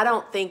 I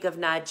don't think of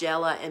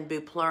Nigella and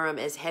Bupleurum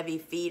as heavy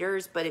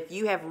feeders, but if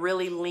you have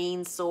really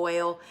lean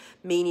soil,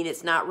 meaning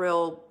it's not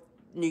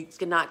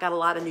got a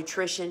lot of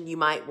nutrition, you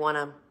might want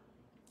to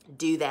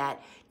do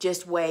that.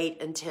 Just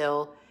wait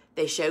until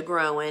they show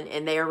growing,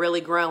 and they are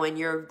really growing.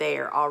 You're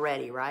there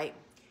already, right?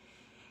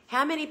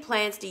 How many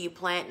plants do you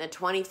plant in a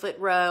 20-foot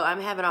row?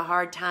 I'm having a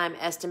hard time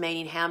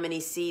estimating how many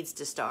seeds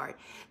to start.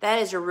 That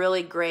is a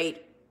really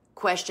great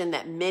question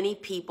that many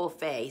people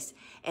face,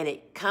 and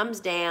it comes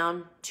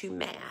down to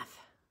math,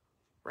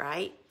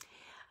 right?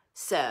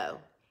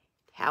 So,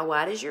 how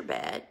wide is your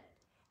bed?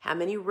 How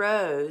many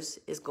rows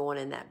is going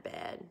in that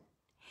bed?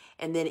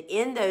 And then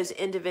in those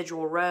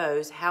individual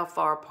rows, how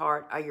far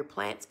apart are your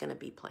plants going to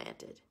be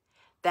planted?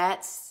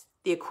 That's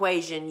the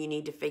equation you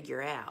need to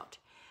figure out.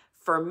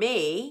 For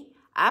me,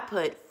 I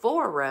put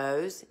 4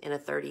 rows in a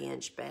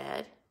 30-inch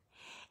bed,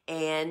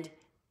 and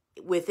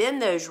within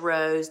those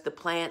rows, the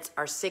plants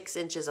are 6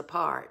 inches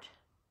apart.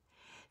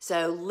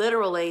 So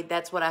literally,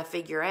 that's what I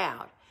figure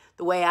out.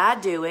 The way I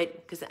do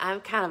it, because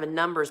I'm kind of a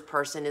numbers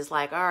person, is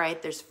like, all right,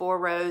 there's 4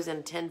 rows in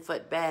a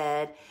 10-foot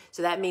bed,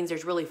 so that means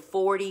there's really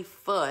 40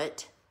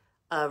 foot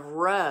of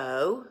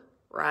row,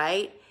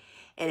 right?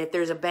 And if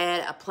there's a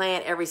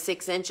plant every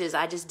 6 inches,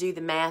 I just do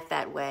the math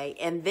that way.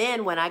 And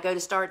then when I go to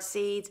start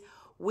seeds,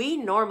 we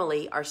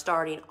normally are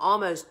starting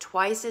almost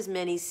twice as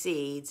many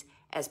seeds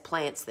as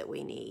plants that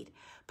we need,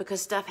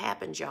 because stuff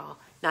happens, y'all.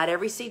 Not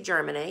every seed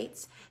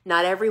germinates.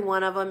 Not every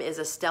one of them is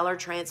a stellar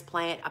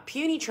transplant. A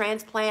puny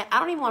transplant, I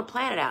don't even want to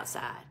plant it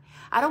outside.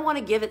 I don't want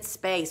to give it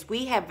space.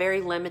 We have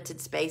very limited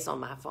space on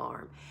my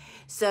farm.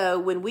 So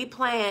when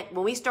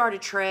we start a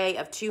tray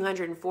of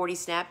 240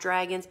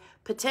 snapdragons,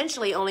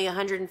 potentially only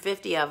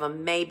 150 of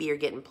them maybe are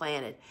getting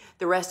planted.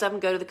 The rest of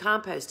them go to the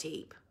compost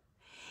heap.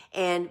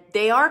 And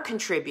they are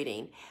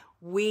contributing.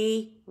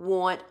 We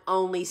want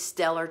only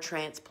stellar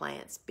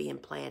transplants being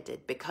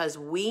planted, because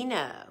we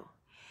know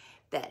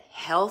that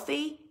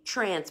healthy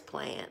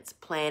transplants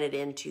planted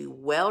into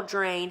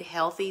well-drained,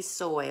 healthy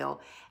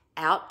soil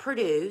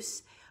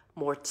outproduce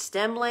more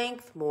stem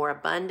length, more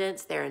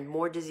abundance, they're in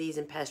more disease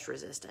and pest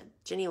resistant.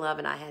 Jenny Love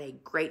and I had a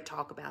great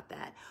talk about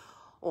that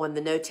on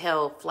the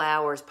No-Till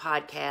Flowers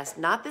podcast.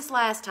 Not this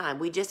last time.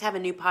 We just have a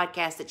new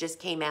podcast that just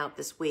came out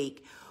this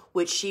week,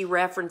 which she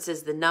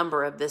references the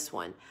number of this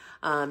one.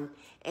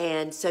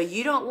 And so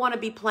you don't want to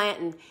be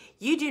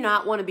you do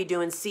not want to be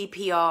doing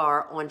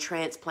CPR on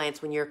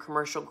transplants when you're a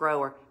commercial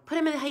grower. Put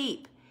them in a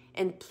heap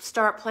and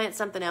plant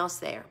something else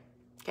there,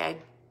 okay?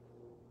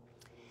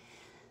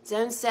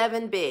 Zone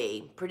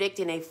 7B,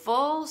 predicting a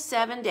full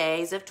 7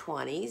 days of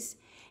 20s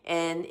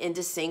and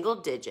into single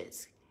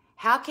digits.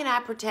 How can I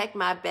protect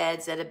my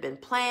beds that have been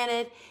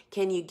planted?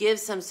 Can you give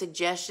some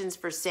suggestions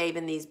for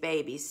saving these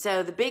babies?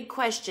 So the big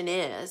question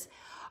is,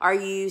 are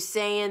you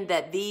saying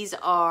that these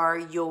are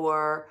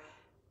your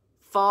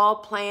fall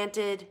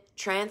planted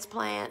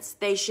transplants?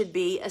 They should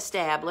be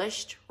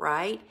established,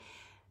 right?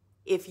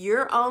 If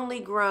you're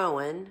only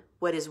growing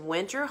what is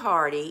winter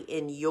hardy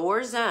in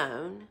your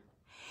zone,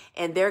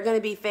 and they're going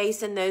to be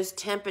facing those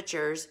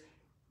temperatures,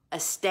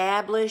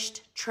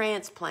 established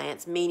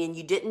transplants, meaning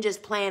you didn't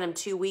just plant them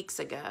 2 weeks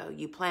ago.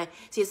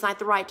 See, it's not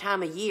the right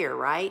time of year,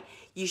 right?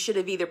 You should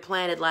have either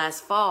planted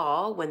last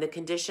fall when the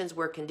conditions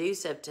were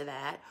conducive to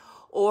that,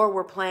 or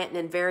we're planting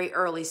in very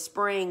early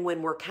spring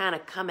when we're kind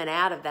of coming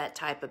out of that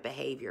type of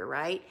behavior,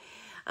 right?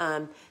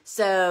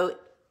 So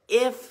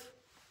if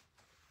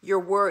you're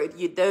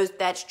worried,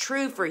 that's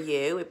true for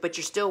you, but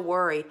you're still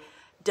worried,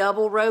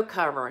 double row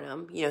covering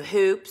them,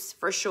 hoops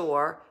for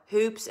sure,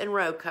 hoops and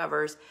row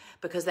covers,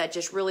 because that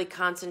just really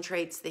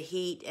concentrates the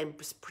heat and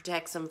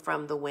protects them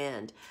from the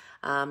wind.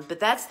 But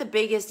that's the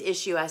biggest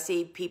issue I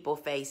see people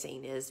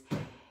facing, is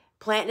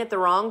planting at the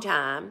wrong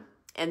time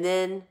and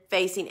then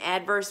facing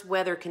adverse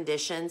weather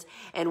conditions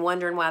and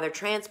wondering why their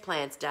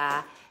transplants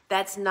die.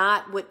 That's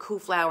not what cool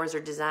flowers are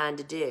designed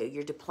to do.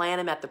 You're to plant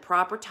them at the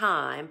proper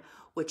time,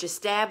 which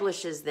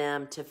establishes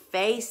them to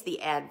face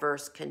the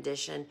adverse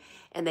condition,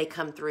 and they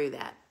come through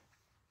that.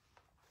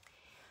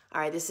 All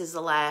right, this is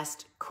the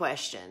last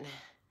question.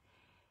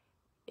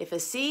 If a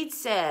seed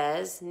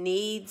says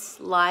needs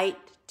light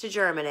to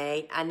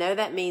germinate, I know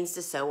that means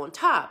to sow on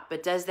top,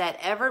 but does that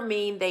ever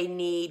mean they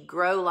need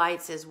grow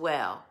lights as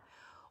well?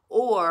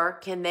 Or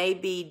can they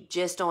be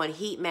just on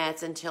heat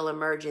mats until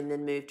emerging,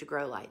 then move to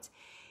grow lights?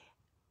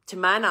 To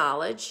my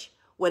knowledge,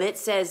 when it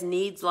says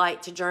needs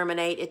light to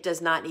germinate, it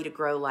does not need a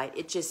grow light.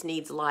 It just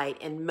needs light.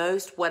 And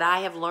what I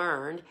have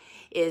learned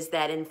is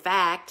that, in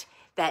fact,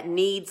 That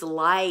needs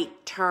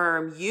light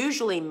term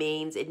usually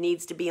means it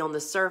needs to be on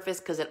the surface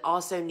because it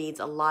also needs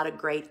a lot of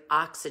great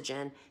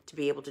oxygen to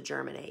be able to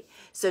germinate.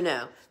 So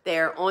no,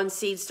 they're on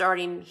seed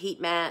starting heat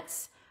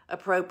mats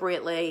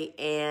appropriately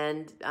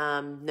and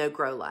no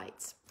grow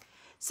lights.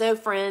 So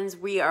friends,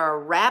 we are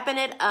wrapping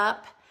it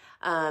up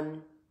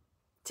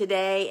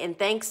today, and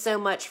thanks so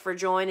much for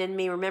joining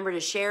me. Remember to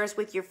share us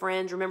with your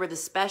friends. Remember the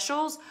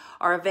specials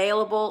are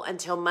available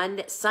until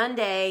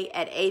Sunday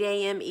at 8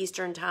 a.m.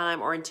 Eastern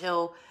time, or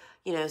until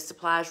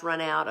supplies run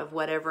out of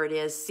whatever it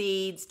is.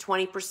 Seeds,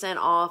 20%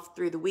 off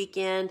through the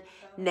weekend.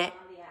 On the app.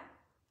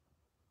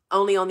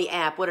 Only on the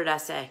app. What did I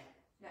say?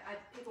 No,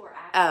 people were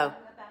asking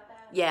about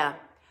that. Yeah.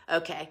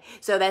 Okay.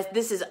 So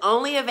this is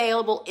only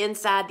available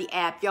inside the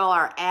app. Y'all,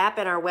 our app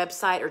and our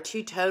website are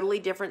two totally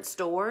different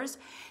stores.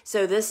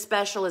 So this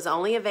special is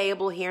only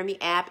available here in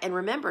the app. And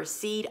remember,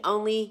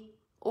 seed-only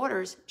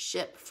orders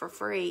ship for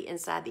free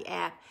inside the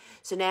app.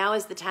 So now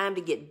is the time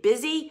to get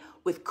busy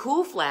with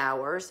cool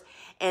flowers.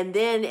 And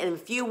then in a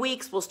few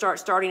weeks, we'll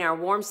starting our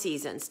warm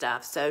season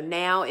stuff. So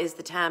now is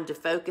the time to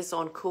focus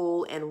on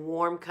cool, and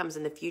warm comes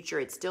in the future.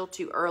 It's still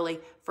too early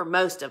for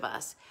most of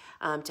us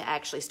to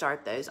actually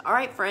start those. All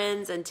right,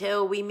 friends,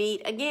 until we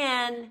meet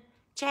again,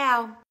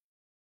 ciao.